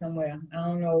out from somewhere. I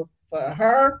don't know, for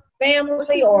her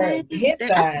family or his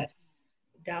side.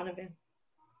 Donovan.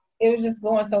 It was just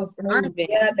going so smooth. Donovan.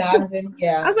 Yeah, Donovan.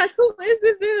 Yeah. I was like, who is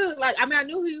this dude? Like, I mean, I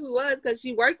knew who he was because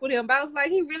she worked with him, but I was like,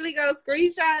 he really go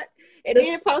screenshot and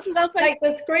then post it up. Like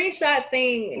the screenshot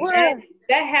thing,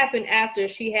 that happened after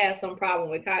she had some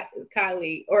problem with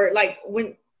Kylie, or like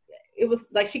when it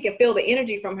was like she can feel the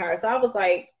energy from her. So I was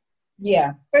like,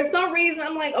 yeah. For some reason,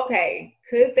 I'm like, okay,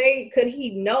 could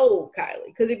he know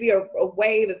Kylie? Could it be a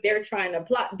way that they're trying to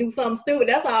do something stupid?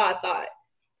 That's all I thought.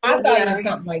 I thought it was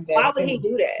something like that. Why would he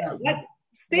do that? Like,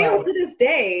 still to this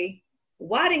day,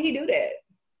 why did he do that?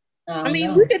 I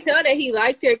mean, we could tell that he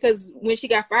liked her because when she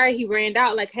got fired, he ran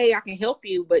out like, "Hey, I can help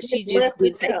you," but she just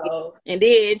didn't take it. And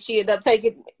then she ended up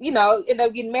taking, end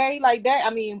up getting married like that. I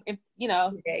mean, ended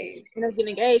up getting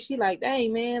engaged. She like,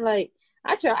 dang man, like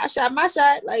I shot my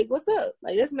shot. Like, what's up?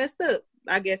 Like that's messed up.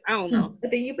 I guess I don't know.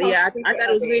 But yeah, I thought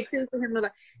it was weird too for him to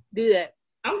like do that.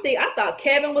 I thought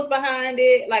Kevin was behind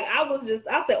it. Like I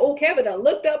said, oh, Kevin done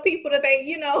looked up people that they,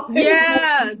 Yeah.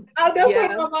 That's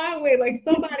what my mind went. Like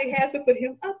somebody had to put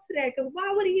him up to that, because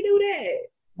why would he do that?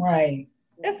 Right.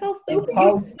 That's so stupid.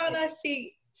 You found out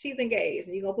she's engaged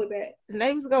and you gonna put that. And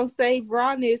they was gonna save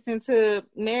rawness into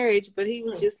marriage, but he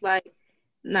was just like,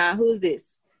 nah, who's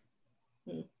this?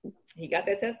 He got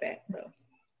that test back, so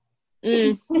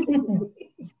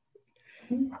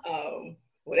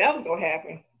whatever was gonna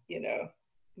happen,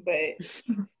 But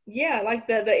yeah, like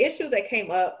the issues that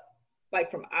came up like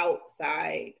from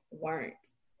outside weren't,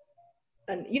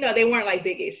 and they weren't like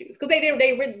big issues because they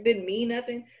really didn't mean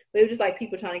nothing. But it was just like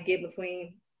people trying to get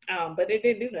between. But they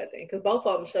didn't do nothing because both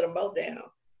of them shut them both down.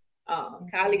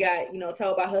 Kylie got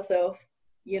told by herself,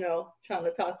 trying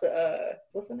to talk to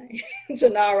what's her name,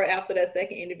 Janara, after that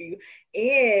second interview.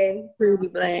 And Pretty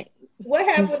Black. What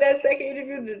happened with that second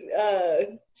interview?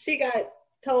 She got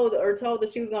told that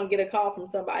she was gonna get a call from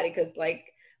somebody because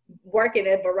like working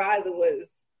at Verizon was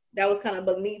kind of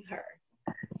beneath her.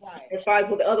 Right. As far as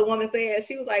what the other woman said,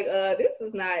 she was like, this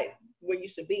is not where you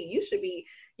should be. You should be,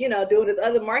 doing this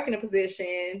other marketing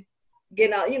position,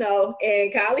 getting out,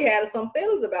 and Kylie had some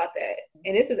feelings about that.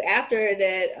 And this is after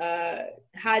that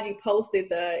Haji posted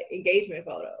the engagement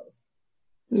photos.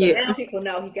 So now people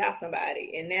know he got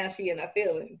somebody, and now she in her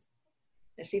feelings.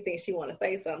 And she thinks she want to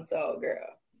say something to old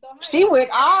girl. So she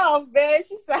went off, man.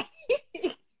 She said,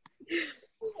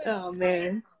 "Oh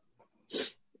man,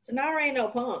 Janara ain't no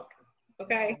punk,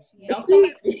 okay? Don't come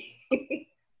at me.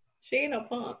 She ain't no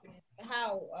punk."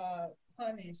 How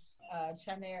punish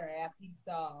Chanera after he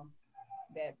saw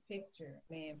that picture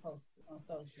man posted on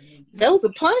social media? That was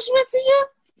a punishment to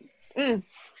you?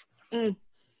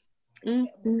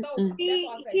 He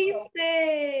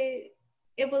said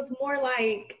it was more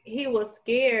like he was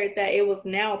scared that it was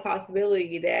now a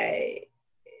possibility that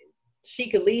she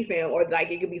could leave him, or like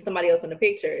it could be somebody else in the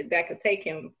picture that could take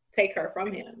her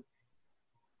from him.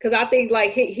 Because I think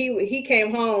like he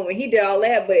came home and he did all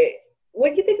that, but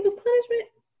what do you think it was punishment?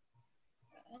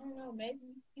 I don't know.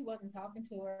 Maybe he wasn't talking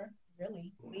to her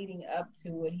really leading up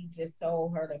to it. He just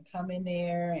told her to come in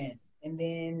there and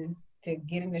then to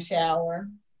get in the shower,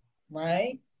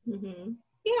 right? Mm-hmm.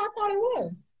 Yeah, I thought it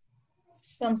was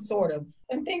some sort of.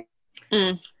 I think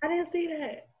I didn't see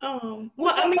that. Well,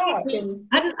 I mean, I he was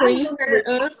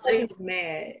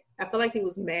mad. I feel like he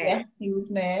was mad. Yeah, he was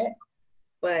mad.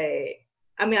 But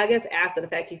I mean, I guess after the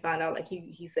fact, he found out like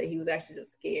he said he was actually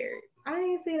just scared. I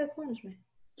didn't see it as punishment.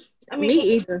 I mean, me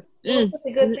either. It's such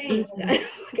a good thing.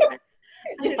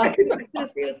 I couldn't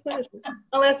see it as punishment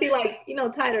unless he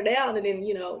tied her down and then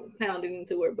pounded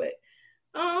into her. But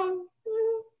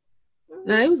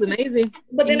no, it was amazing.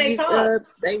 But then they talked.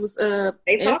 They was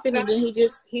infant, and then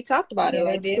he talked about it.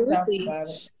 They did talk about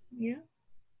it. Yeah.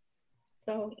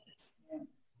 So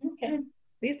okay.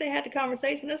 At least they had the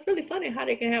conversation. It's really funny how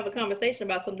they can have a conversation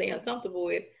about something they're uncomfortable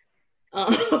with.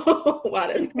 I'm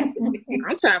trying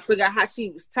to figure out how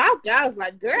she was talking. I was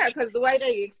like, girl, because the way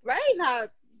they explained how.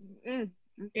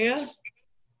 Yeah.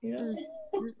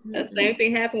 That same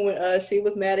thing happened when she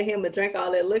was mad at him and drank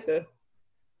all that liquor.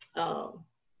 And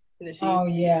then she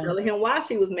telling him why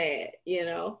she was mad,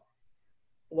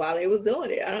 while they was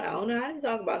doing it. I don't know how to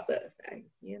talk about stuff.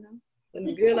 When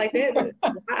it's good like that,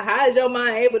 how is your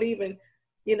mind able to even,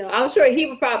 I'm sure he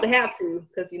would probably have to,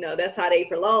 because, that's how they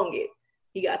prolong it.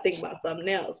 He got to think about something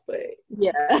else, but.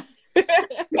 Yeah.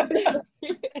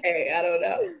 Hey, I don't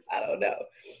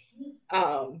know.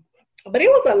 But it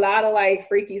was a lot of like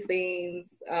freaky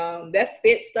scenes. That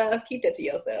spit stuff, keep that to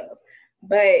yourself.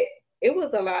 But it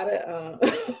was a lot of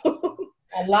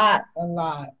a lot.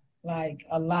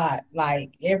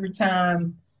 Like every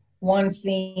time one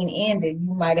scene ended,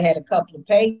 you might have had a couple of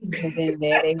pages, and then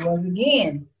there they was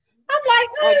again. I'm like,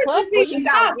 well, you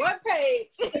got one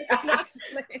page.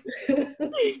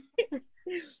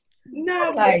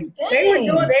 No, like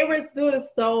they were doing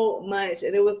so much,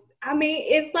 and it was. I mean,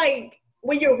 it's like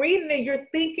when you're reading it, you're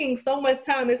thinking so much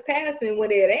time is passing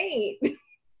when it ain't.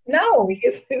 No, we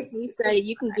say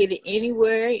you can get it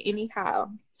anywhere, anyhow.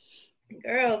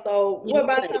 Girl, so what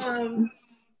about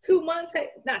 2 months?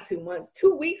 Not 2 months.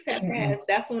 2 weeks have passed.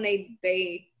 That's when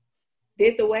they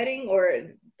did the wedding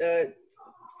or the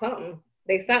something.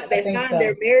 They signed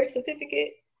their marriage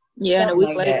certificate. Yeah, and a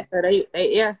week later, so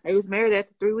they was married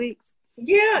after 3 weeks.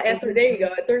 Yeah, there you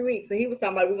go, at 3 weeks, and he was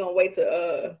talking about we're gonna wait to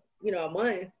a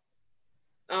month,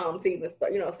 to even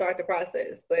start the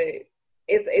process. But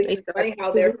it's funny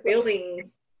how their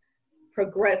feelings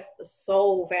progressed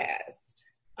so fast.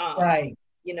 Right.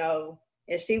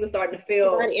 And she was starting to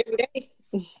feel every day.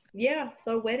 Yeah,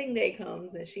 so wedding day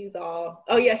comes and she's all,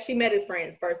 oh yeah, she met his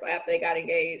friends first after they got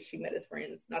engaged. She met his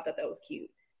friends, and I thought that was cute.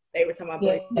 They were talking about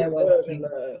that was cute.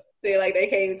 See, like they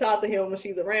can't even talk to him when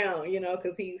she's around,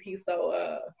 because he's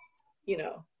so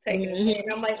taking it.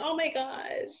 And I'm like, oh my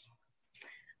gosh,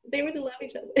 they really love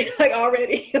each other, like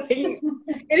already. And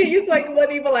it's like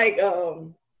wasn't even like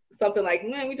something like,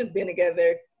 man, we just been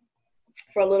together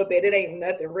for a little bit. It ain't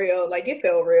nothing real. Like it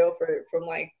felt real from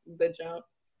like the jump.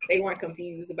 They weren't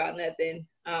confused about nothing.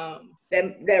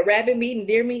 That rabbit meat and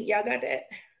deer meat, y'all got that?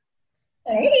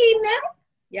 I ain't eating that.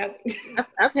 Yeah,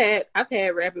 I've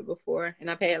had rabbit before,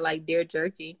 and I've had like deer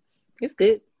jerky. It's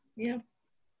good. Yeah,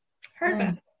 heard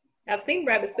about it. I've seen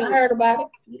rabbits. I heard about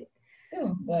it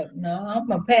too, but no, I'm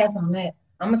gonna pass on that.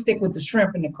 I'm gonna stick with the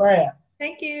shrimp and the crab.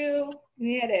 Thank you.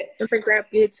 We had it. Shrimp and crab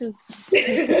good too.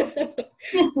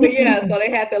 But yeah, so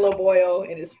they had that little boil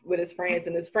with his friends,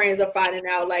 and his friends are finding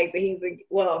out like that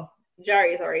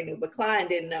Jarius already knew, but Klein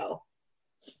didn't know.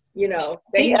 They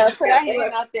put our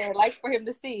hand out there, like for him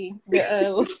to see.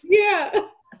 Yeah.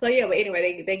 So yeah, but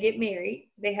anyway, they get married.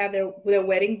 They have their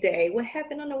wedding day. What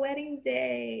happened on the wedding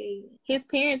day? His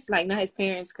parents, like not his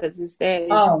parents, because his dad is.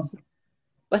 Oh.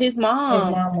 But his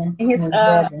mom and his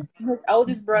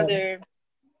oldest brother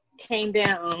came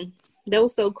down. That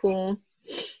was so cool.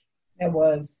 That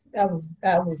was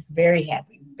very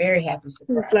happy surprise.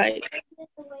 It was like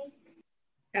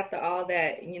after all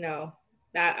that,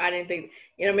 I didn't think,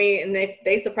 what I mean, and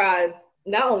they surprised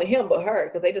not only him but her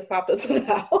because they just popped up to the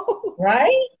house,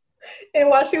 right? And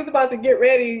while she was about to get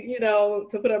ready, to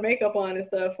put her makeup on and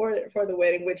stuff for the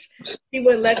wedding, which he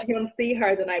wouldn't let him see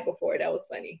her the night before. That was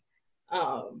funny.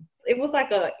 It was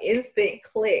like a instant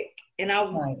click, and I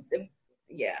was,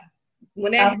 yeah.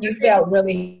 When you felt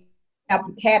really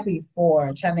happy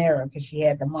for Chanera because she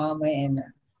had the mama and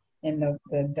the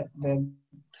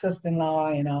sister-in-law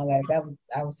and all that.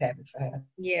 I was happy for her.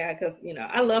 Yeah, because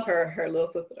I love her little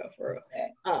sister though, for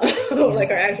real. Like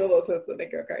her actual little sister, they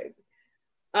go crazy.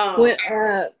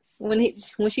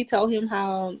 When she told him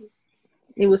how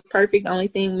it was perfect, the only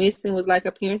thing missing was like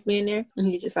her parents being there, and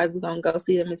he was just like, we're gonna go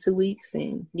see them in 2 weeks,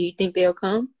 and do you think they'll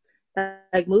come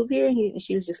like move here? And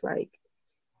she was just like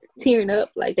tearing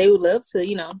up, like they would love to, And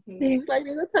he was like,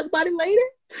 they're gonna talk about it later.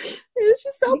 It was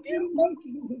just so beautiful.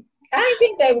 I didn't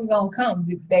think they was gonna come.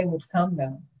 They would come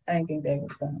though. I didn't think they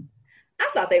would come. I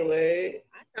thought they would.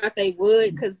 I thought they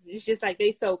would because it's just like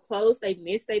they so close. They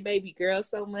miss their baby girl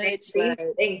so much.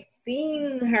 They've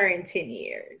seen her in 10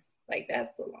 years. Like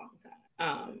that's a long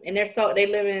time. And they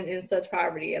live in such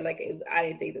poverty. And like I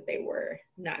didn't think that they were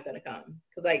not gonna come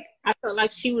because like I felt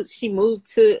like she moved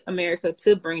to America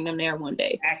to bring them there one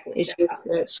day. Exactly. It's just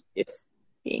that she just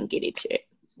didn't get it yet.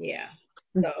 Yeah.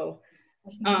 So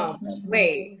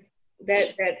wait.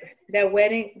 That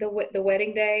wedding, the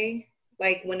wedding day,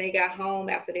 like when they got home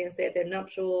after they said their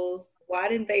nuptials, why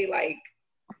didn't they like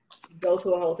go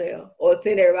to a hotel or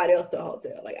send everybody else to a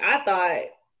hotel? Like I thought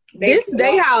this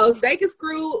day house, they can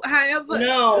screw however they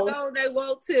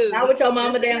want to. Not with your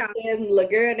mama downstairs and the little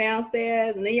girl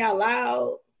downstairs, and then y'all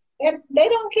loud. They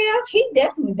don't care. He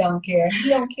definitely don't care. He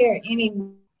don't care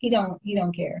He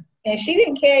don't care, and she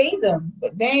didn't care either.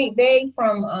 But they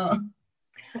from I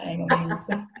ain't gonna even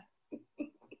say.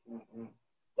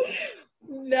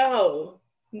 No,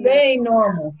 They ain't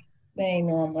normal. They ain't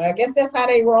normal. I guess that's how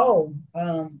they roll.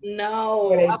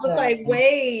 No, I was like,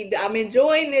 wait, I'm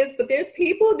enjoying this, but there's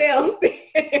people downstairs.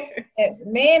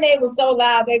 Man, they were so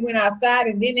loud. They went outside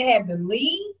and then they had to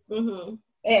leave. Mm-hmm.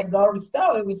 They had to go to the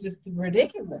store. It was just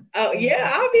ridiculous. Oh yeah,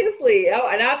 obviously. Oh,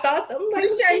 and I thought, I'm like,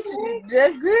 appreciate you.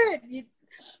 That's good.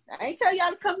 I ain't tell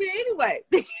y'all to come here anyway.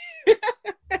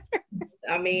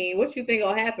 I mean, what you think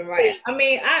gonna happen, right? I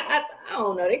mean, I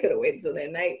don't know. They could have waited till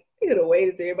that night. They could have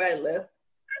waited till everybody left.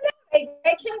 They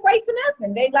can't wait for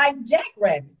nothing. They like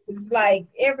jackrabbits. It's like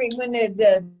when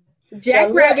the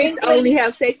jackrabbits only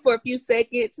have sex for a few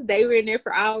seconds. They were in there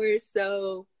for hours,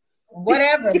 so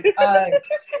whatever.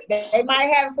 They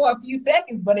might have it for a few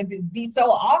seconds, but it would be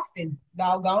so often,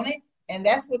 doggone it. And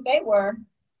that's what they were.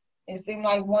 It seemed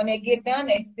like when they get done,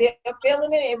 they still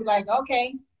feeling it. They were like,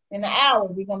 okay, in an hour,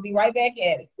 we're going to be right back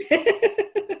at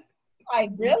it.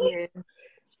 Like, really? Yeah.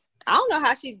 I don't know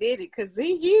how she did it because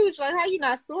he's huge. Like, how you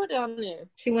not sore down there?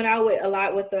 She went out a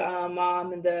lot with the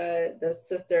mom and the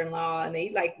sister-in-law, and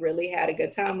they like really had a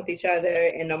good time with each other.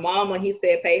 And the mom, when he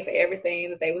said pay for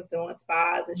everything that they was doing,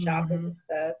 spas and shopping and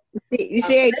stuff.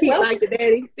 She ain't cheap like the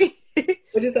daddy.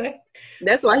 What'd you say?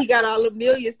 That's why he got all the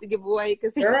millions to give away.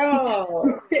 Girl,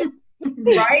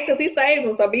 right? Because he saved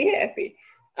them, so be happy.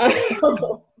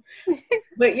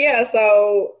 But yeah,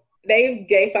 so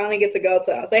they finally get to go to.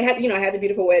 So they had the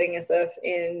beautiful wedding and stuff,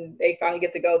 and they finally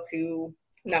get to go to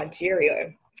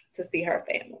Nigeria to see her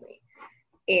family.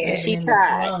 And she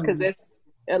tried because it's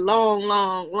a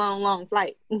long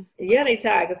flight. Yeah, they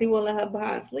tired because he won't let her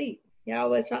behind sleep. Y'all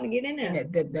always trying to get in there.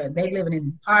 They living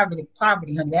in poverty,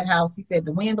 honey. That house, he said,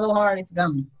 the wind blow hard, it's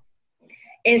gone.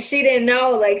 And she didn't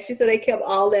know. Like she said, they kept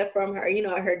all that from her. You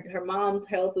know, her mom's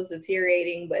health was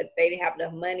deteriorating, but they didn't have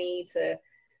enough money to,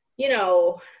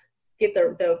 get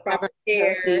the proper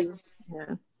care.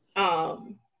 Yeah.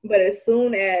 But as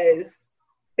soon as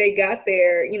they got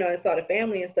there, and saw the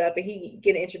family and stuff, and he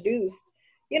getting introduced,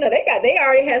 they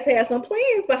already had some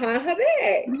plans behind her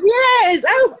back. Yes,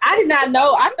 I did not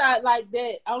know. I thought like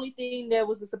that only thing that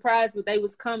was a surprise was they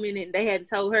was coming and they hadn't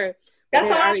told her. That's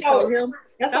how I told him.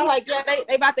 I'm like, yeah,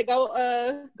 they about to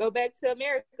go back to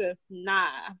America. Nah,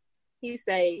 he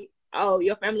say, oh,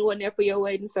 your family wasn't there for your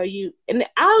wedding, so you and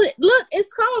I look.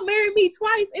 It's called "Marry Me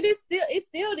Twice," and it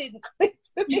still didn't click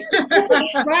to me.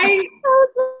 Right?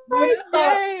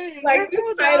 Like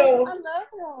this title. I love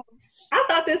him. I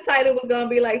thought this title was gonna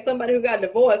be like somebody who got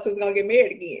divorced who's gonna get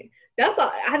married again. That's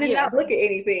all. I did not look at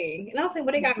anything, and I was like,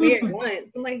 "Well, they got married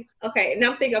once." I'm like, "Okay," and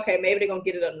I'm thinking, "Okay, maybe they're gonna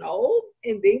get it annulled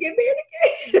and then get married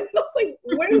again." I was like,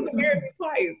 "Where's the marry me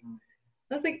twice?"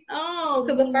 I was like, "Oh,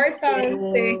 because the first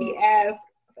time he asked,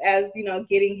 as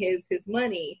getting his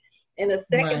money, and the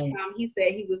second time he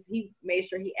said he made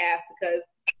sure he asked because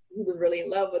he was really in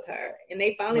love with her, and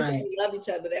they finally said they loved each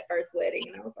other that first wedding,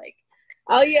 and I was like,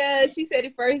 oh yeah, she said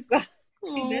it first.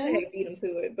 She better have beat him to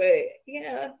it, but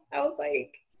yeah, I was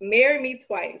like, marry me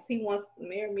twice. He wants to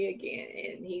marry me again,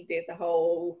 and he did the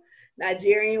whole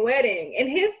Nigerian wedding, and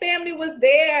his family was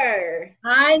there.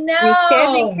 I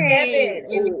know.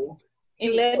 Kevin.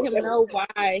 And let him know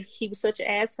why he was such an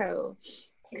asshole.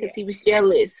 Because he was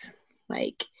jealous.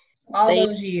 Like all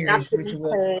those years, which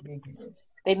was ridiculous.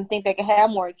 They didn't think they could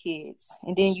have more kids.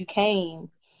 And then you came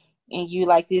and you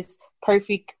like this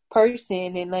perfect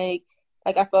person, and like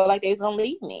I felt like they was gonna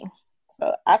leave me.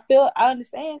 So I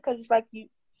understand, because it's like you,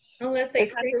 unless they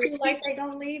treat you like they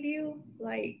gonna leave you,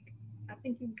 like I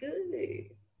think you good.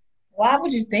 Why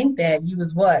would you think that? You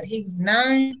was what? He was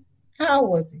 9. How old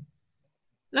was he?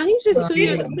 No, he was just 2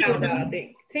 years old. I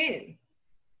think 10.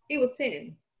 He was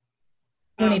 10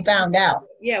 when he found out.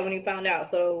 Yeah, when he found out.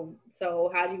 So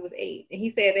Haji was 8, and he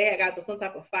said they had got to some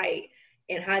type of fight,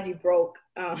 and Haji broke.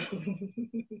 I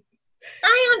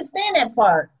understand that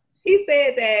part. He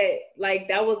said that like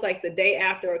that was like the day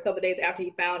after, or a couple of days after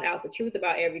he found out the truth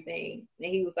about everything,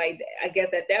 and he was like, I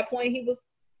guess at that point he was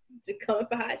coming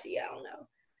for Haji. I don't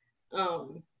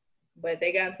know. But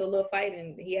they got into a little fight,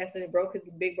 and he accidentally broke his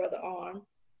big brother's arm,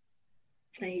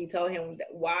 and he told him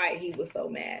why he was so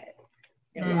mad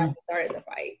and why he started the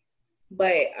fight.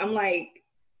 But I'm like,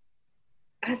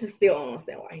 I just still don't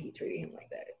understand why he treated him like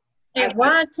that. And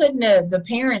why couldn't the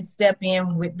parents step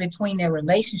in between their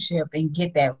relationship and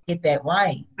get that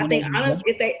right? I think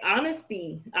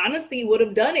honesty would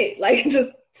have done it. Like,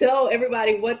 just tell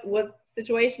everybody what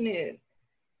situation is.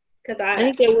 Because I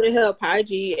think it would have helped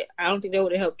Haji. I don't think that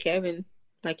would have helped Kevin.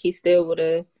 Like, he still would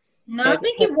have. No, I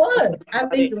think it would. I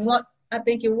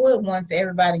think it would once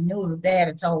everybody knew, if they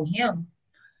had told him.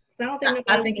 So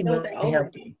I think it would have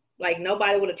helped him. Like,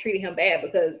 nobody would have treated him bad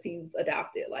because he's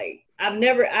adopted. Like, I've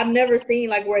never seen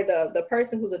like where the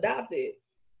person who's adopted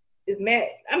is mad.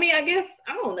 I mean, I guess,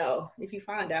 I don't know if you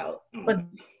find out. But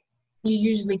you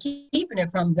usually keeping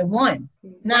it from the one,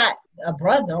 not a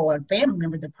brother or a family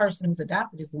member. The person who's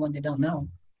adopted is the one that don't know.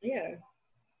 Yeah.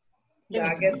 Yeah,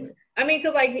 I guess. Weird. I mean,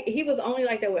 because like he was only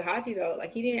like that with Haji though.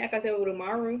 Like he didn't act like that with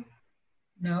Umaru.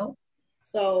 No.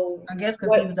 So I guess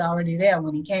because he was already there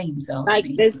when he came. So like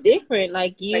that's different.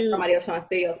 Like somebody else trying to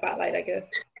steal your spotlight, I guess.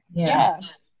 Yeah.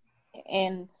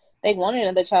 And they wanted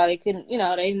another child. They couldn't.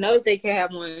 They know they could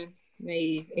have one.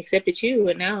 They accepted you,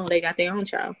 and now they got their own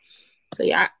child. So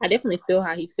yeah, I definitely feel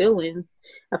how he's feeling.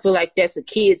 I feel like that's a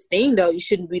kid's thing though. You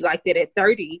shouldn't be like that at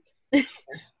 30.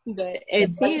 But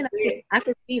at 10, I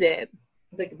could see that.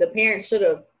 The parents should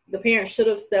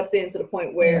have stepped in to the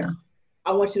point where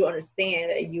I want you to understand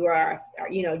that you're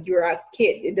a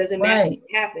kid. It doesn't matter what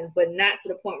happens, but not to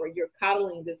the point where you're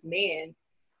coddling this man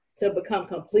to become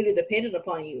completely dependent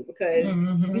upon you, because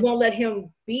you won't let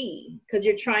him be, because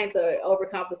you're trying to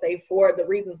overcompensate for the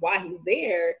reasons why he's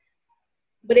there.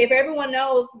 But if everyone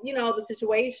knows, the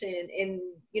situation and,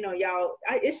 y'all,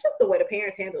 it's just the way the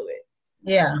parents handle it.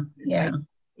 Yeah. Like,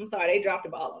 I'm sorry, they dropped the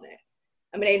ball on that.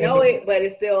 I mean, they know it, but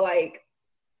it's still like,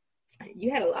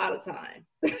 you had a lot of time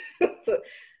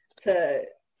to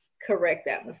correct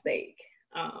that mistake.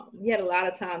 You had a lot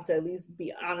of time to at least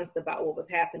be honest about what was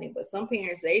happening. But some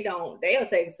parents, they'll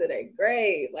take it to their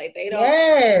grave. Like they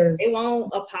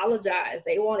won't apologize.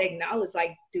 They won't acknowledge,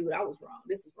 like, dude, I was wrong.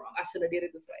 This is wrong. I should have did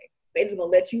it this way. They just gonna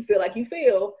let you feel like you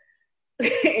feel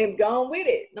and go on with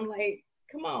it. And I'm like,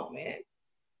 come on, man.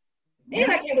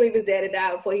 And I can't believe his daddy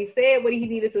died before he said what he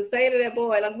needed to say to that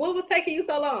boy. Like, what was taking you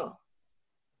so long?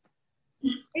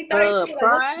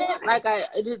 Pride. Like I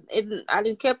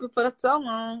didn't kept it for so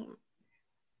long.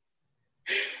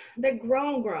 They're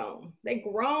grown. They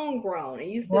grown.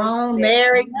 And you still grown,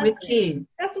 married with kids.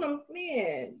 That's what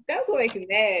that's what makes me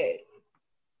mad.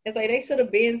 It's like they should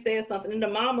have been said something, and the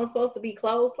mom was supposed to be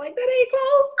close. Like, that ain't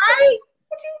close. Right.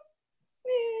 What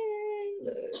you,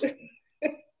 man, look.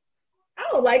 I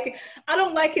don't like it. I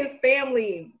don't like his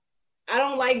family. I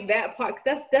don't like that part.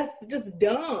 That's just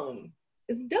dumb.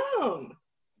 It's dumb.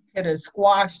 Could have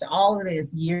squashed all of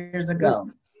this years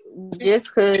ago.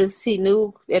 Just because he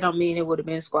knew, it don't mean it would have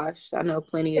been squashed. I know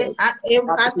plenty of. I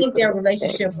think their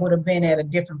relationship would have been at a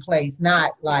different place,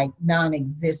 not like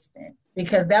non-existent,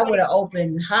 because that would have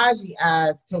opened Haji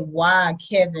eyes to why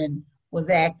Kevin was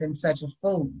acting such a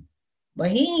fool.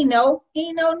 But he ain't know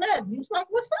nothing. He was like,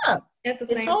 "What's up?" At the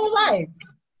his same whole life.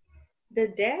 The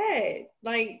dad,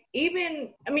 like,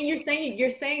 even, I mean, you're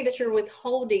saying that you're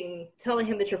withholding, telling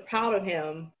him that you're proud of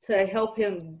him to help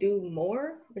him do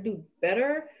more or do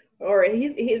better, or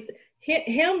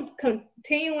him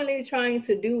continually trying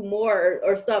to do more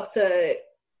or stuff to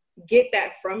get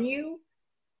that from you.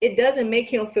 It doesn't make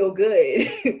him feel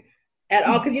good at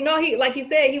all, because he, like he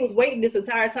said, he was waiting this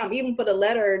entire time, even for the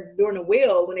letter during the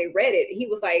will. When they read it, he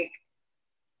was like,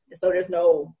 so there's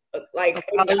no, like,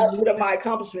 my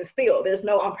accomplishment still. There's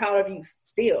no, I'm proud of you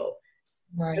still.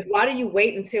 Right. Why do you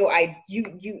wait until I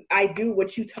do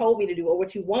what you told me to do or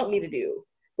what you want me to do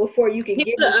before you can get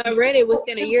it? I read it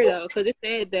within a year though, because it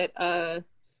said that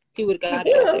he would have got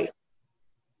it out there.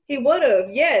 He would have,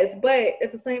 yes, but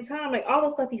at the same time, like, all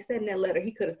the stuff he said in that letter,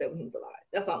 he could have said when he was alive.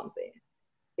 That's all I'm saying.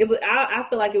 It was. I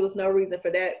feel like it was no reason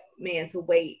for that man to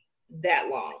wait that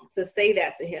long to say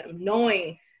that to him,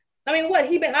 knowing. I mean, what,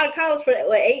 he been out of college for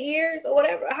like 8 years or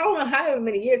whatever. I don't know how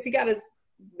many years. He got his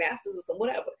master's or some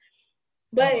whatever.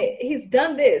 But he's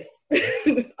done this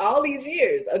all these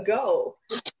years ago.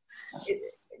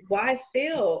 Why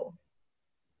still?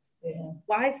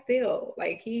 Why still?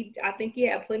 Like, I think he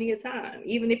had plenty of time.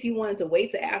 Even if you wanted to wait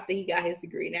till after he got his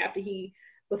degree and after he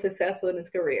was successful in his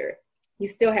career, he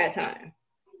still had time.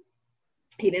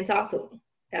 He didn't talk to him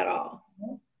at all.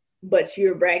 But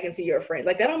you're bragging to your friend.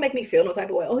 Like, that don't make me feel no type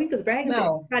of way. Oh, he was bragging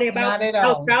to everybody about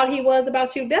how proud he was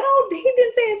about you. He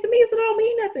didn't say it to me, so that don't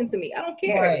mean nothing to me. I don't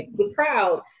care. Right. He was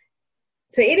proud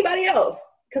to anybody else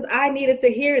because I needed to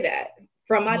hear that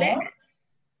from my dad.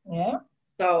 Yeah.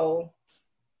 So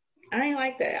I ain't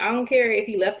like that. I don't care if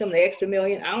he left him the extra $1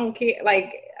 million. I don't care.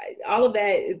 Like, all of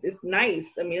that is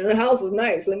nice. I mean, the house was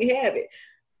nice. Let me have it.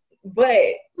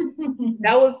 But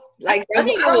that was like, I don't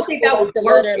think that was the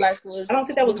letter. Like, I don't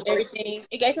think that was everything.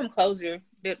 It gave him closure.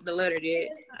 The letter did.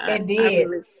 It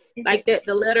did. Like that.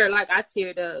 The letter, like, I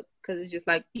teared up because it's just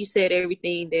like you said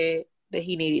everything that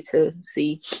he needed to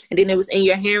see, and then it was in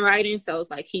your handwriting, so it's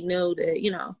like he knew that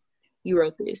you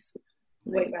wrote this.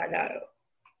 Wait, I got it.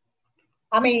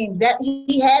 I mean, that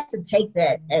he had to take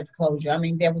that as closure. I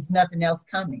mean, there was nothing else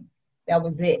coming. That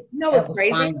was it. No, it's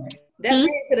crazy. Final. That man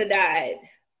could have died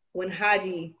when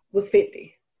Haji was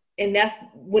 50 and that's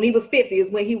when he was 50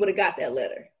 is when he would have got that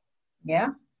letter. Yeah.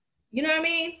 You know what I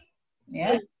mean?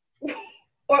 Yeah.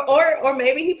 Or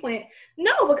maybe he planned.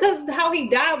 No, because how he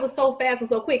died was so fast and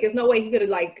so quick. There's no way he could have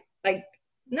like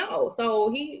no.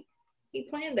 So he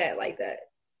planned that like that.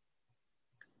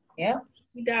 Yeah.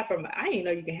 He died from. I didn't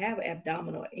know you can have an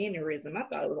abdominal aneurysm. I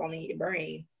thought it was only in your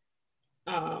brain.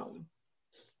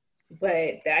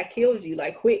 But that kills you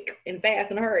like quick and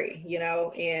fast and hurry, you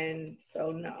know. And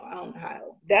so no, I don't know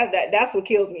how. That's what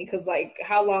kills me, because like,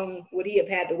 how long would he have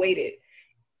had to wait it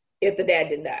if the dad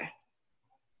didn't die?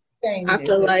 I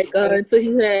feel like until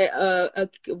he had a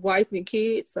wife and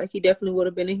kids, like he definitely would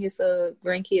have been in his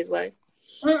grandkids' life.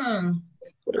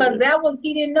 Because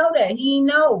he didn't know that. He didn't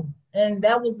know. And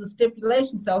that was the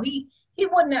stipulation. So he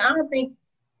wouldn't have, I don't think,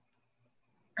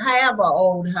 however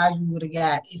old Haji would have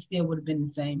got, it still would have been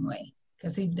the same way.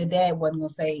 Because the dad wasn't going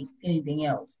to say anything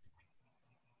else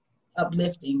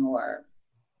uplifting or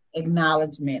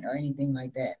acknowledgement or anything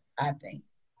like that, I think.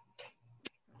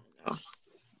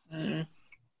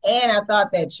 And I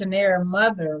thought that Shannara's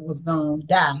mother was going to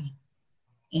die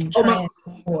and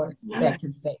transport back to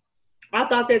the States. I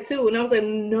thought that too. And I was like,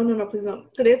 no, please don't.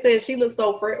 Because they said she looked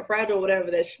so fragile or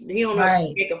whatever that he don't know if she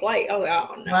can take a flight. I was like,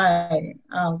 oh, no. Right.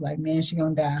 I was like, man, she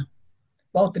going to die.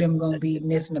 Both of them going to be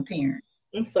missing a parent.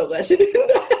 I'm so glad she didn't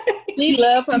die. She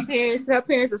loved her parents. Her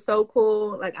parents are so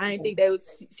cool. Like, I didn't think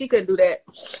she couldn't do that.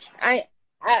 I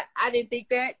didn't think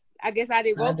that. I guess I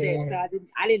didn't want that, so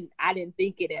I didn't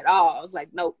think it at all. I was like,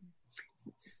 nope,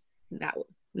 not.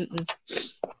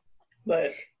 But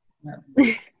no.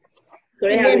 So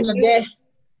they had a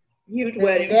huge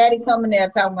wedding. Daddy coming there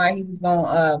talking about he was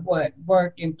gonna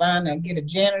work and get a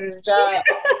janitor's job.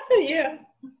 Yeah.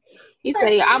 He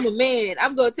say, I'm a man.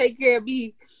 I'm gonna take care of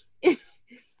me.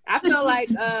 I feel like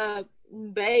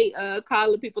Bay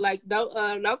calling people like, don't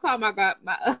call my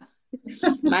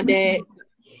dad.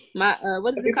 My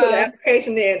what is it called?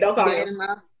 Application in. Don't call him.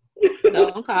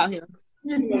 Don't call him.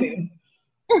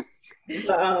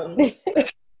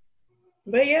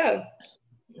 But yeah,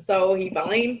 so he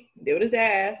finally did his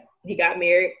ass. He got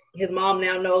married. His mom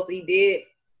now knows he did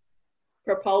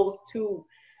propose to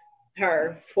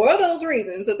her for those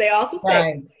reasons that they all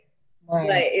suspect. Right.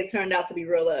 But it turned out to be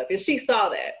real love, and she saw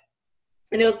that,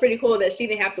 and it was pretty cool that she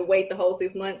didn't have to wait the whole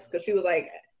 6 months, because she was like,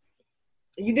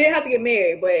 you did have to get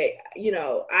married, but you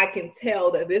know, I can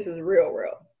tell that this is real.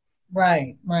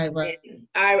 Right. And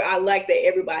I like that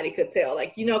everybody could tell,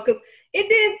 like, you know, because it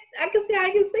did. I could see how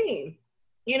it can seem,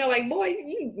 you know, like, boy,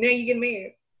 now you get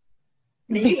married.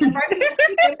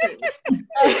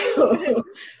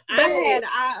 I had an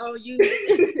eye on you,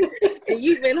 and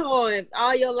you've been horned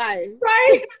all your life,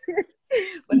 right?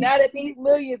 But now that these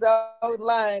millions are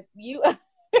online, you.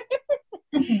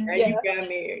 You got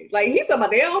married. Like, he's talking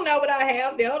about, they don't know what I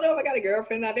have. They don't know if I got a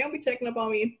girlfriend now. They don't be checking up on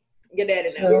me. Your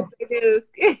daddy knows. You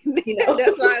know,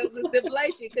 that's why it was a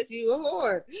stipulation, because you a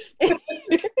whore.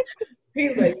 He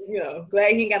was like, you know,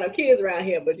 glad he ain't got no kids around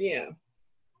here, but you know.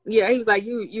 Yeah, he was like,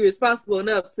 you're responsible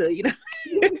enough to, you know.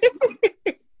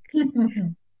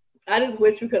 I just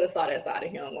wish we could have saw that side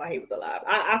of him while he was alive.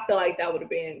 I feel like that would have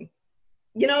been,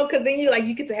 you know, because then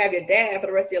you get to have your dad for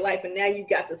the rest of your life, and now you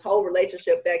got this whole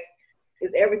relationship that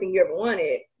is everything you ever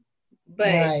wanted.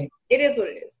 But It is what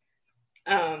it is.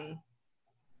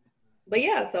 But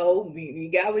yeah, so we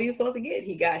got what he was supposed to get.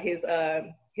 He got his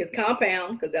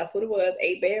compound, because that's what it was,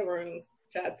 8 bedrooms.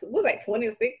 It was like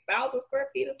 26,000 square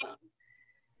feet or something.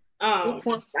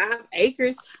 2.5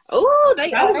 acres. Oh, they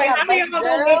got how many of them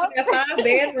gonna live in that 5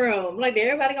 bedroom? Like,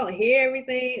 everybody gonna hear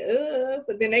everything.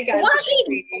 But then they got why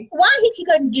he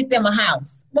couldn't get them a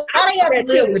house? Why they have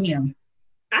to live with him?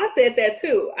 I said that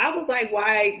too. I was like,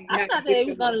 why? I thought they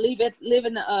was gonna live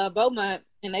in the Beaumont,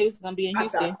 and they was gonna be in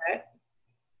Houston.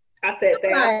 I said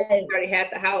that. I already had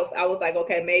the house. I was like,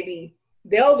 okay, maybe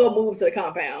they'll go move to the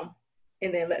compound,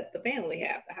 and then let the family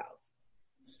have the house.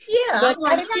 Yeah, but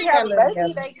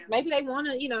maybe they want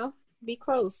to, you know, be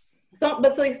close. In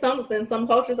some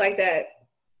cultures like that,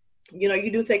 you know,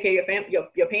 you do take care of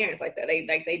your parents like that.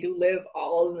 They do live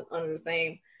all under the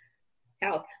same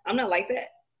house. I'm not like that,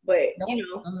 but you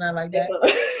know, I'm not like that.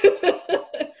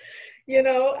 You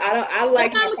know, I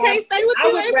like. I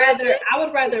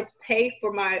would rather pay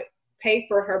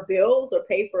for her bills, or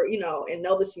pay for, you know, and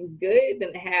know that she's good,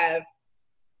 than to have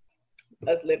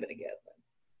us living together.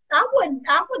 I would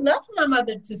love for my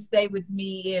mother to stay with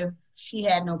me if she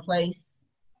had no place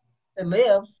to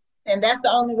live. And that's the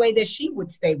only way that she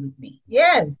would stay with me.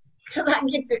 Yes. Because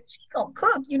she gonna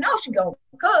cook. You know she gonna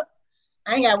cook.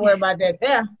 I ain't gotta worry about that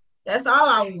there. That's all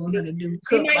I want her to do.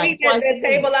 She might need that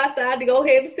table outside to go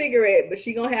have a cigarette, but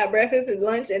she gonna have breakfast and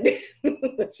lunch, and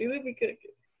she would be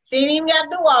cooking. She ain't even got to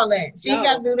do all that. She ain't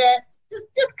No. got to do that.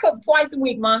 Just cook twice a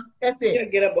week, ma. That's it. She'll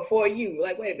get up before you.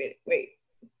 Like, wait a minute, wait.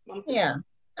 Mom said, Yeah.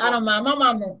 I don't mind. My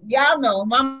mama, y'all know,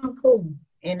 mama cool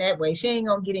in that way. She ain't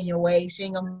gonna get in your way. She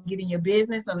ain't gonna get in your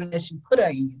business unless you put her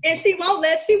in. and she won't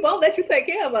let you take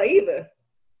care of her either.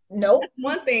 Nope. That's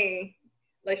one thing.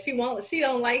 Like she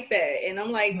don't like that. And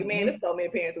I'm like, Mm-mm. man, there's so many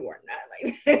parents who are not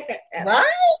like that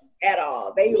Right? at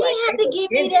all. They You like have to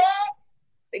give me that.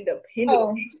 They depend Oh.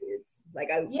 on kids. Like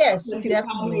I Yes, want she you to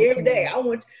call definitely me every can. day.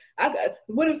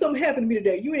 What if something happened to me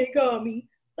today? You ain't call me.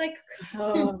 Like,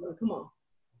 come on.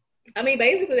 I mean,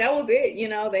 basically that was it. You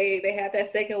know, they had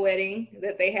that second wedding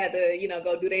that they had to, you know,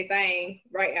 go do their thing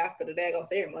right after the daggone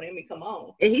ceremony. I mean, come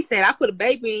on. And he said, I put a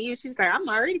baby in you. She's like, I'm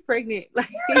already pregnant. Like,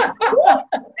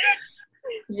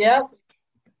 Yep.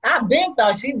 I been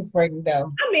thought she was pregnant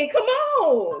though. I mean, come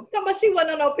on. Talking about she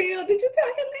wasn't on no pill. Did you tell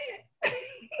him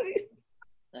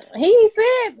that? he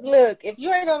said, look, if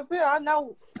you ain't on the pill, I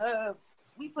know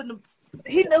we put them.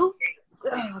 He knew.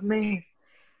 Oh, man.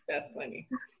 That's funny.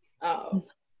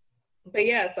 But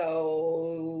yeah,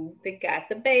 so they got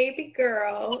the baby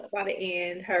girl by the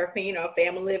end. Her, you know,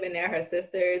 family living there. Her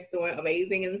sister is doing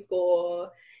amazing in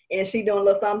school. And she doing a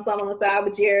little something on the side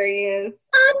with Jerry is.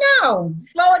 I know.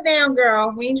 Slow it down,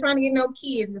 girl. We ain't trying to get no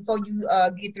kids before you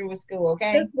get through with school,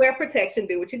 okay? Just wear protection,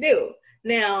 do what you do.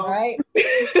 Now, Right?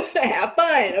 have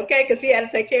fun, okay? Because she had to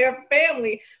take care of her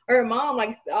family. Her mom,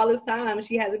 like all this time,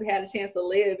 she hasn't had a chance to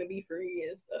live and be free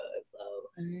and stuff. So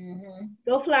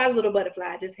go fly, little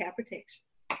butterfly. Just have protection.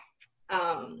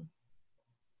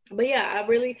 But yeah, I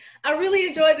really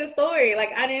enjoyed the story.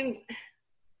 Like I didn't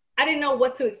know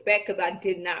what to expect because I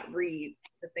did not read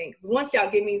the thing. Because once y'all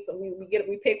give me some,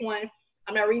 we pick one.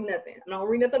 I'm not reading nothing. I don't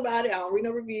read nothing about it. I don't read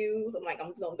no reviews. I'm like, I'm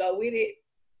just gonna go with it.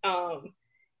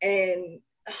 And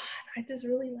I just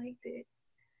really liked it.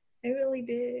 I really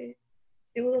did.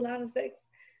 It was a lot of sex.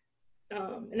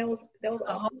 And that was A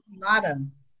awesome. lot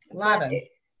of.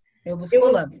 It was It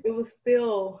full was, of it. it was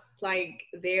still like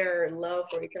their love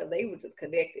for each other. They were just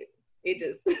connected. It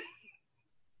just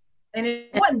And it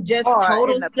wasn't just Or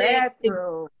total in the sex.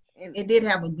 bathroom. It did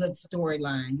have a good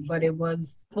storyline, but it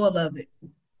was full of it.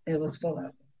 It was full of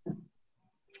it.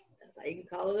 that's how you can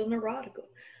call it an erotica.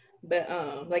 But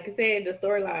like I said, the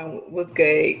storyline was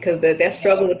good because that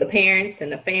struggle with the parents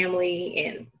and the family,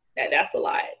 and that's a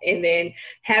lot. And then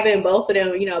having both of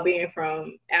them, you know, being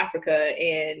from Africa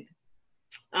and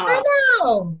I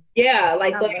know. yeah,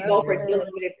 like so I they love go for it. dealing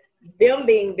with them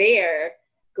being there,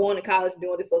 going to college,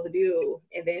 doing what they're supposed to do,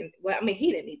 and then well, I mean,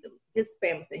 he didn't need them. His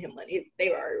family sent him money. They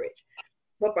were already rich,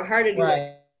 but for her to do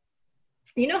Right.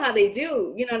 you know how they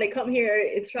do. You know, they come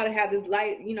here and try to have this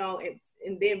light, you know,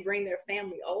 and then bring their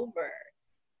family over.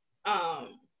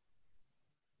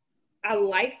 I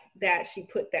liked that she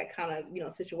put that kind of, you know,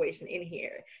 situation in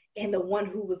here. And the one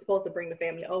who was supposed to bring the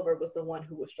family over was the one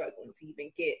who was struggling to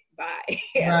even get by.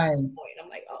 At Right. one point. I'm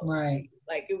like, oh, Right.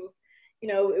 like it was, you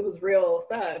know, it was real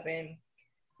stuff. And,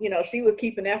 you know, she was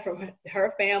keeping that from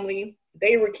her family.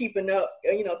 They were keeping up,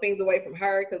 you know, things away from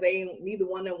her because neither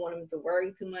one of them wanted them to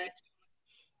worry too much.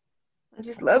 I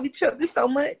just love each other so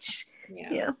much.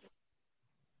 Yeah.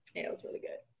 Yeah, it was really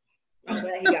good. I'm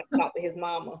glad he got to talk to his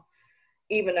mama,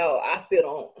 even though I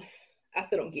still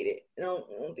don't get it. I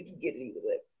don't think he get it either,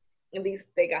 but at least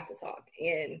they got to talk.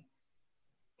 And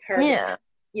her,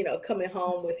 you know, coming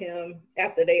home with him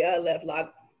after they left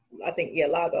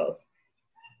Lagos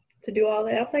to do all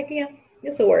that. I was like, yeah,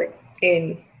 this will work.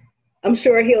 And I'm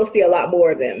sure he'll see a lot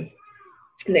more of them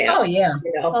now. Oh yeah.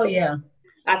 You know? Oh So yeah.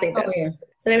 I think Oh that. yeah.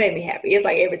 So that made me happy. It's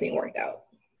like everything worked out.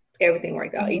 Everything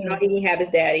worked out. Even though he didn't have his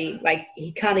daddy, like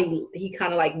he kind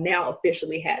of like now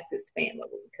officially has his family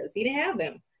because he didn't have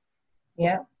them.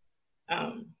 Yeah.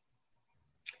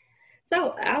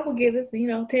 So I will give this,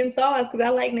 10 stars because I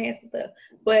like nasty stuff.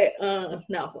 But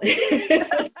no. Me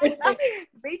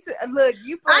too. Look,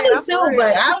 you. I do too,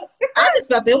 but I just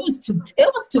felt it was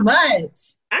too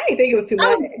much. I didn't think it was too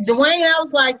much. Dwayne, I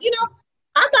was like,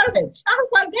 I thought of it. I was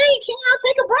like, dang, can y'all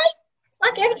take a break?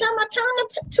 Like every time I turn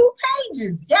the 2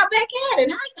 pages, y'all back at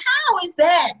it. How is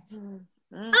that?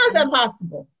 How is that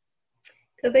possible?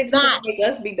 Because they trying to make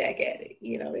us be back at it.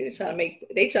 They just trying to make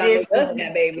us have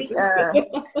babies.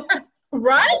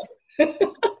 Right?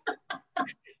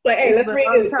 But hey, let's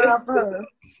read this. Time for her.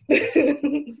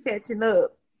 Catching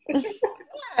up.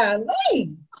 Yeah,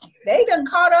 they done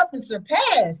caught up and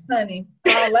surpassed, honey.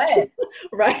 All that.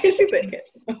 Right? She said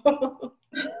catching up.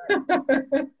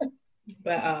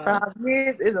 But 5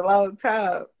 years is a long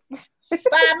time. 5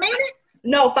 minutes?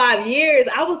 No, 5 years.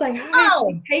 I was like, how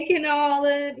is she taking all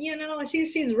that? And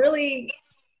she's really,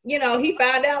 he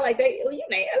found out like you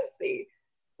nasty.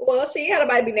 Well, she had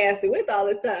nobody be nasty with all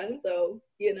this time, so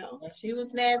you know. And she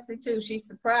was nasty too. She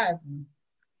surprised me.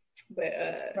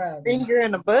 But finger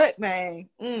in the butt, man.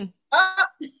 Oh.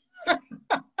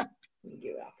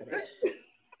 Get off of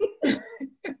that.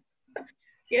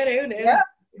 Yeah, they were nasty. Yep.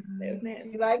 They was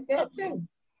nasty. She liked that too.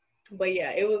 But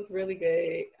yeah, it was really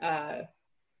good.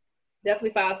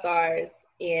 Definitely 5 stars.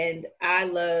 And I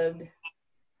loved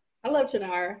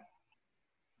Shannara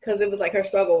because it was like her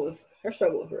struggle was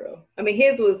real. I mean,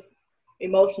 his was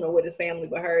emotional with his family,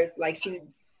 but hers, like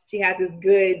she had this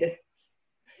good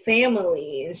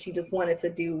family and she just wanted to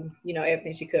do, you know,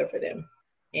 everything she could for them.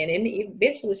 And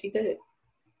eventually she could.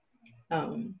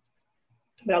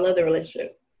 But I love the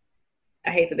relationship. I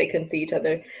hate that they couldn't see each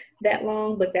other that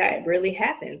long, but that really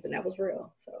happens and that was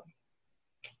real. So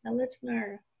I let you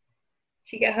know.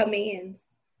 She got her mans.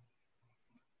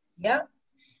 Yep.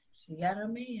 She got her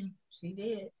man. She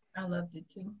did. I loved it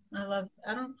too. I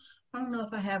don't know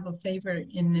if I have a favorite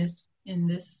in this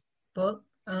book.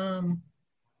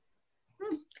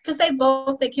 Because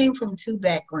they came from two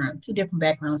different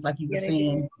backgrounds, like you were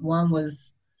saying. One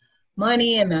was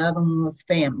money and the other one was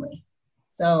family.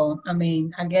 So, I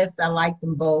mean, I guess I like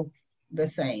them both the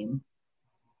same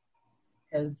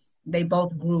because they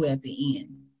both grew at the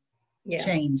end. Yeah.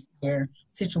 Changed their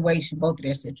situation. Both of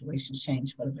their situations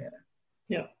changed for the better.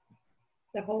 Yeah.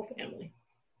 The whole family.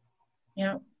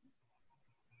 Yeah.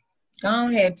 Go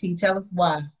ahead, T. Tell us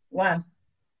why. Why?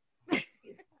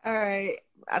 All right.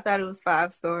 I thought it was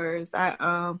 5 stars.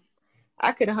 I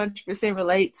could 100%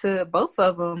 relate to both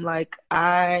of them. Like,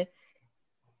 I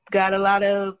got a lot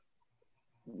of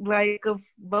of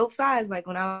both sides. Like,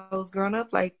 when I was growing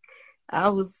up, like, I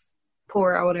was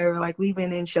poor or whatever. Like, we've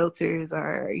been in shelters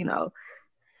or, you know,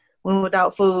 went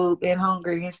without food, been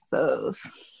hungry and stuff,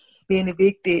 being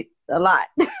evicted a lot.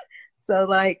 So,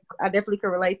 like, I definitely could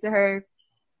relate to her.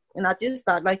 And I just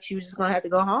thought, like, she was just going to have to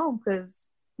go home because,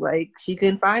 like, she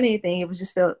couldn't find anything. It was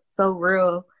just felt so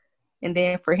real. And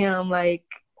then for him, like,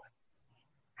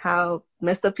 how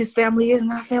messed up his family is,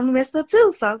 my family messed up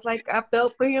too. So I was like, I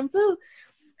felt for him too.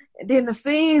 And then the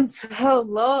scenes, oh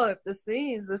Lord, the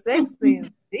sex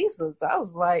scenes, Jesus. I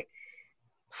was like,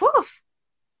 phew.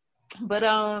 But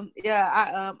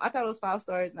yeah, I thought it was 5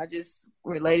 stars, and I just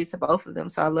related to both of them,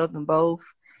 so I loved them both.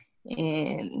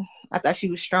 And I thought she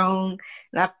was strong,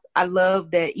 and I love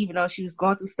that even though she was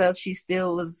going through stuff, she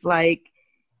still was like,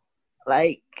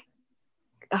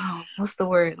 what's the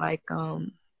word? Like, I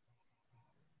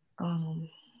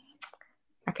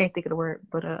can't think of the word,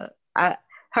 but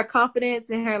her confidence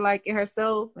in her, like, in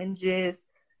herself, and just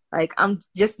like,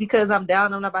 just because I'm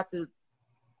down, I'm not about to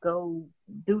go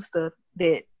do stuff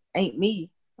that ain't me.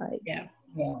 Like,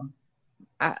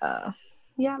 I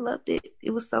loved it. It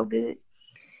was so good.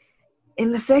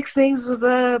 And the sex scenes was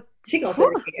she gonna say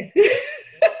it again.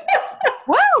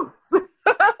 Woo!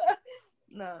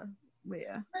 No, but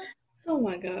yeah. Oh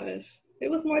my gosh, it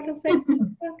was more than sex,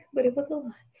 but it was a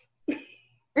lot.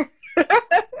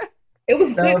 It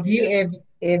was. So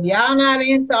if y'all not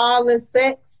into all the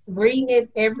sex, reading it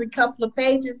every couple of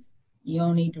pages, you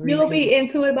don't need to read it. You'll be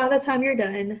into it by the time you're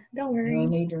done. Don't worry. You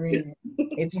don't need to read it.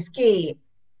 If you're scared,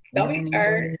 don't be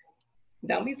scared.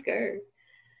 Don't be scared.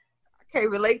 I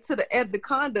can't relate to the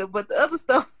anaconda, but the other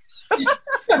stuff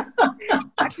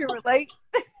I can relate.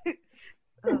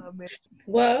 Oh man.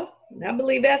 Well, I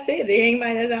believe that's it.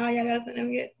 Anybody that's all y'all got to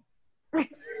them yet?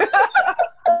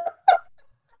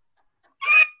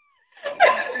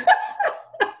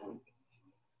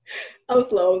 I'm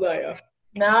slow, though.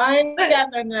 No, I ain't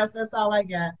got nothing else. That's all I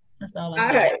got. All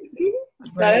right.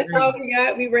 So that's all we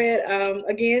got. We read,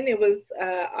 again, it was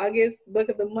August book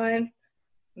of the month,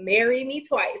 Marry Me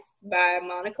Twice by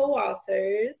Monica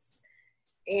Walters.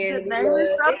 And we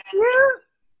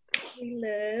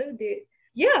loved it.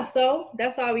 Yeah, so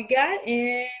that's all we got.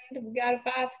 And we got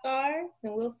 5 stars.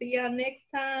 And we'll see y'all next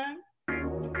time.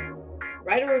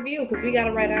 Write a review because we got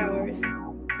to write ours.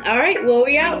 All right, well,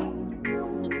 we out.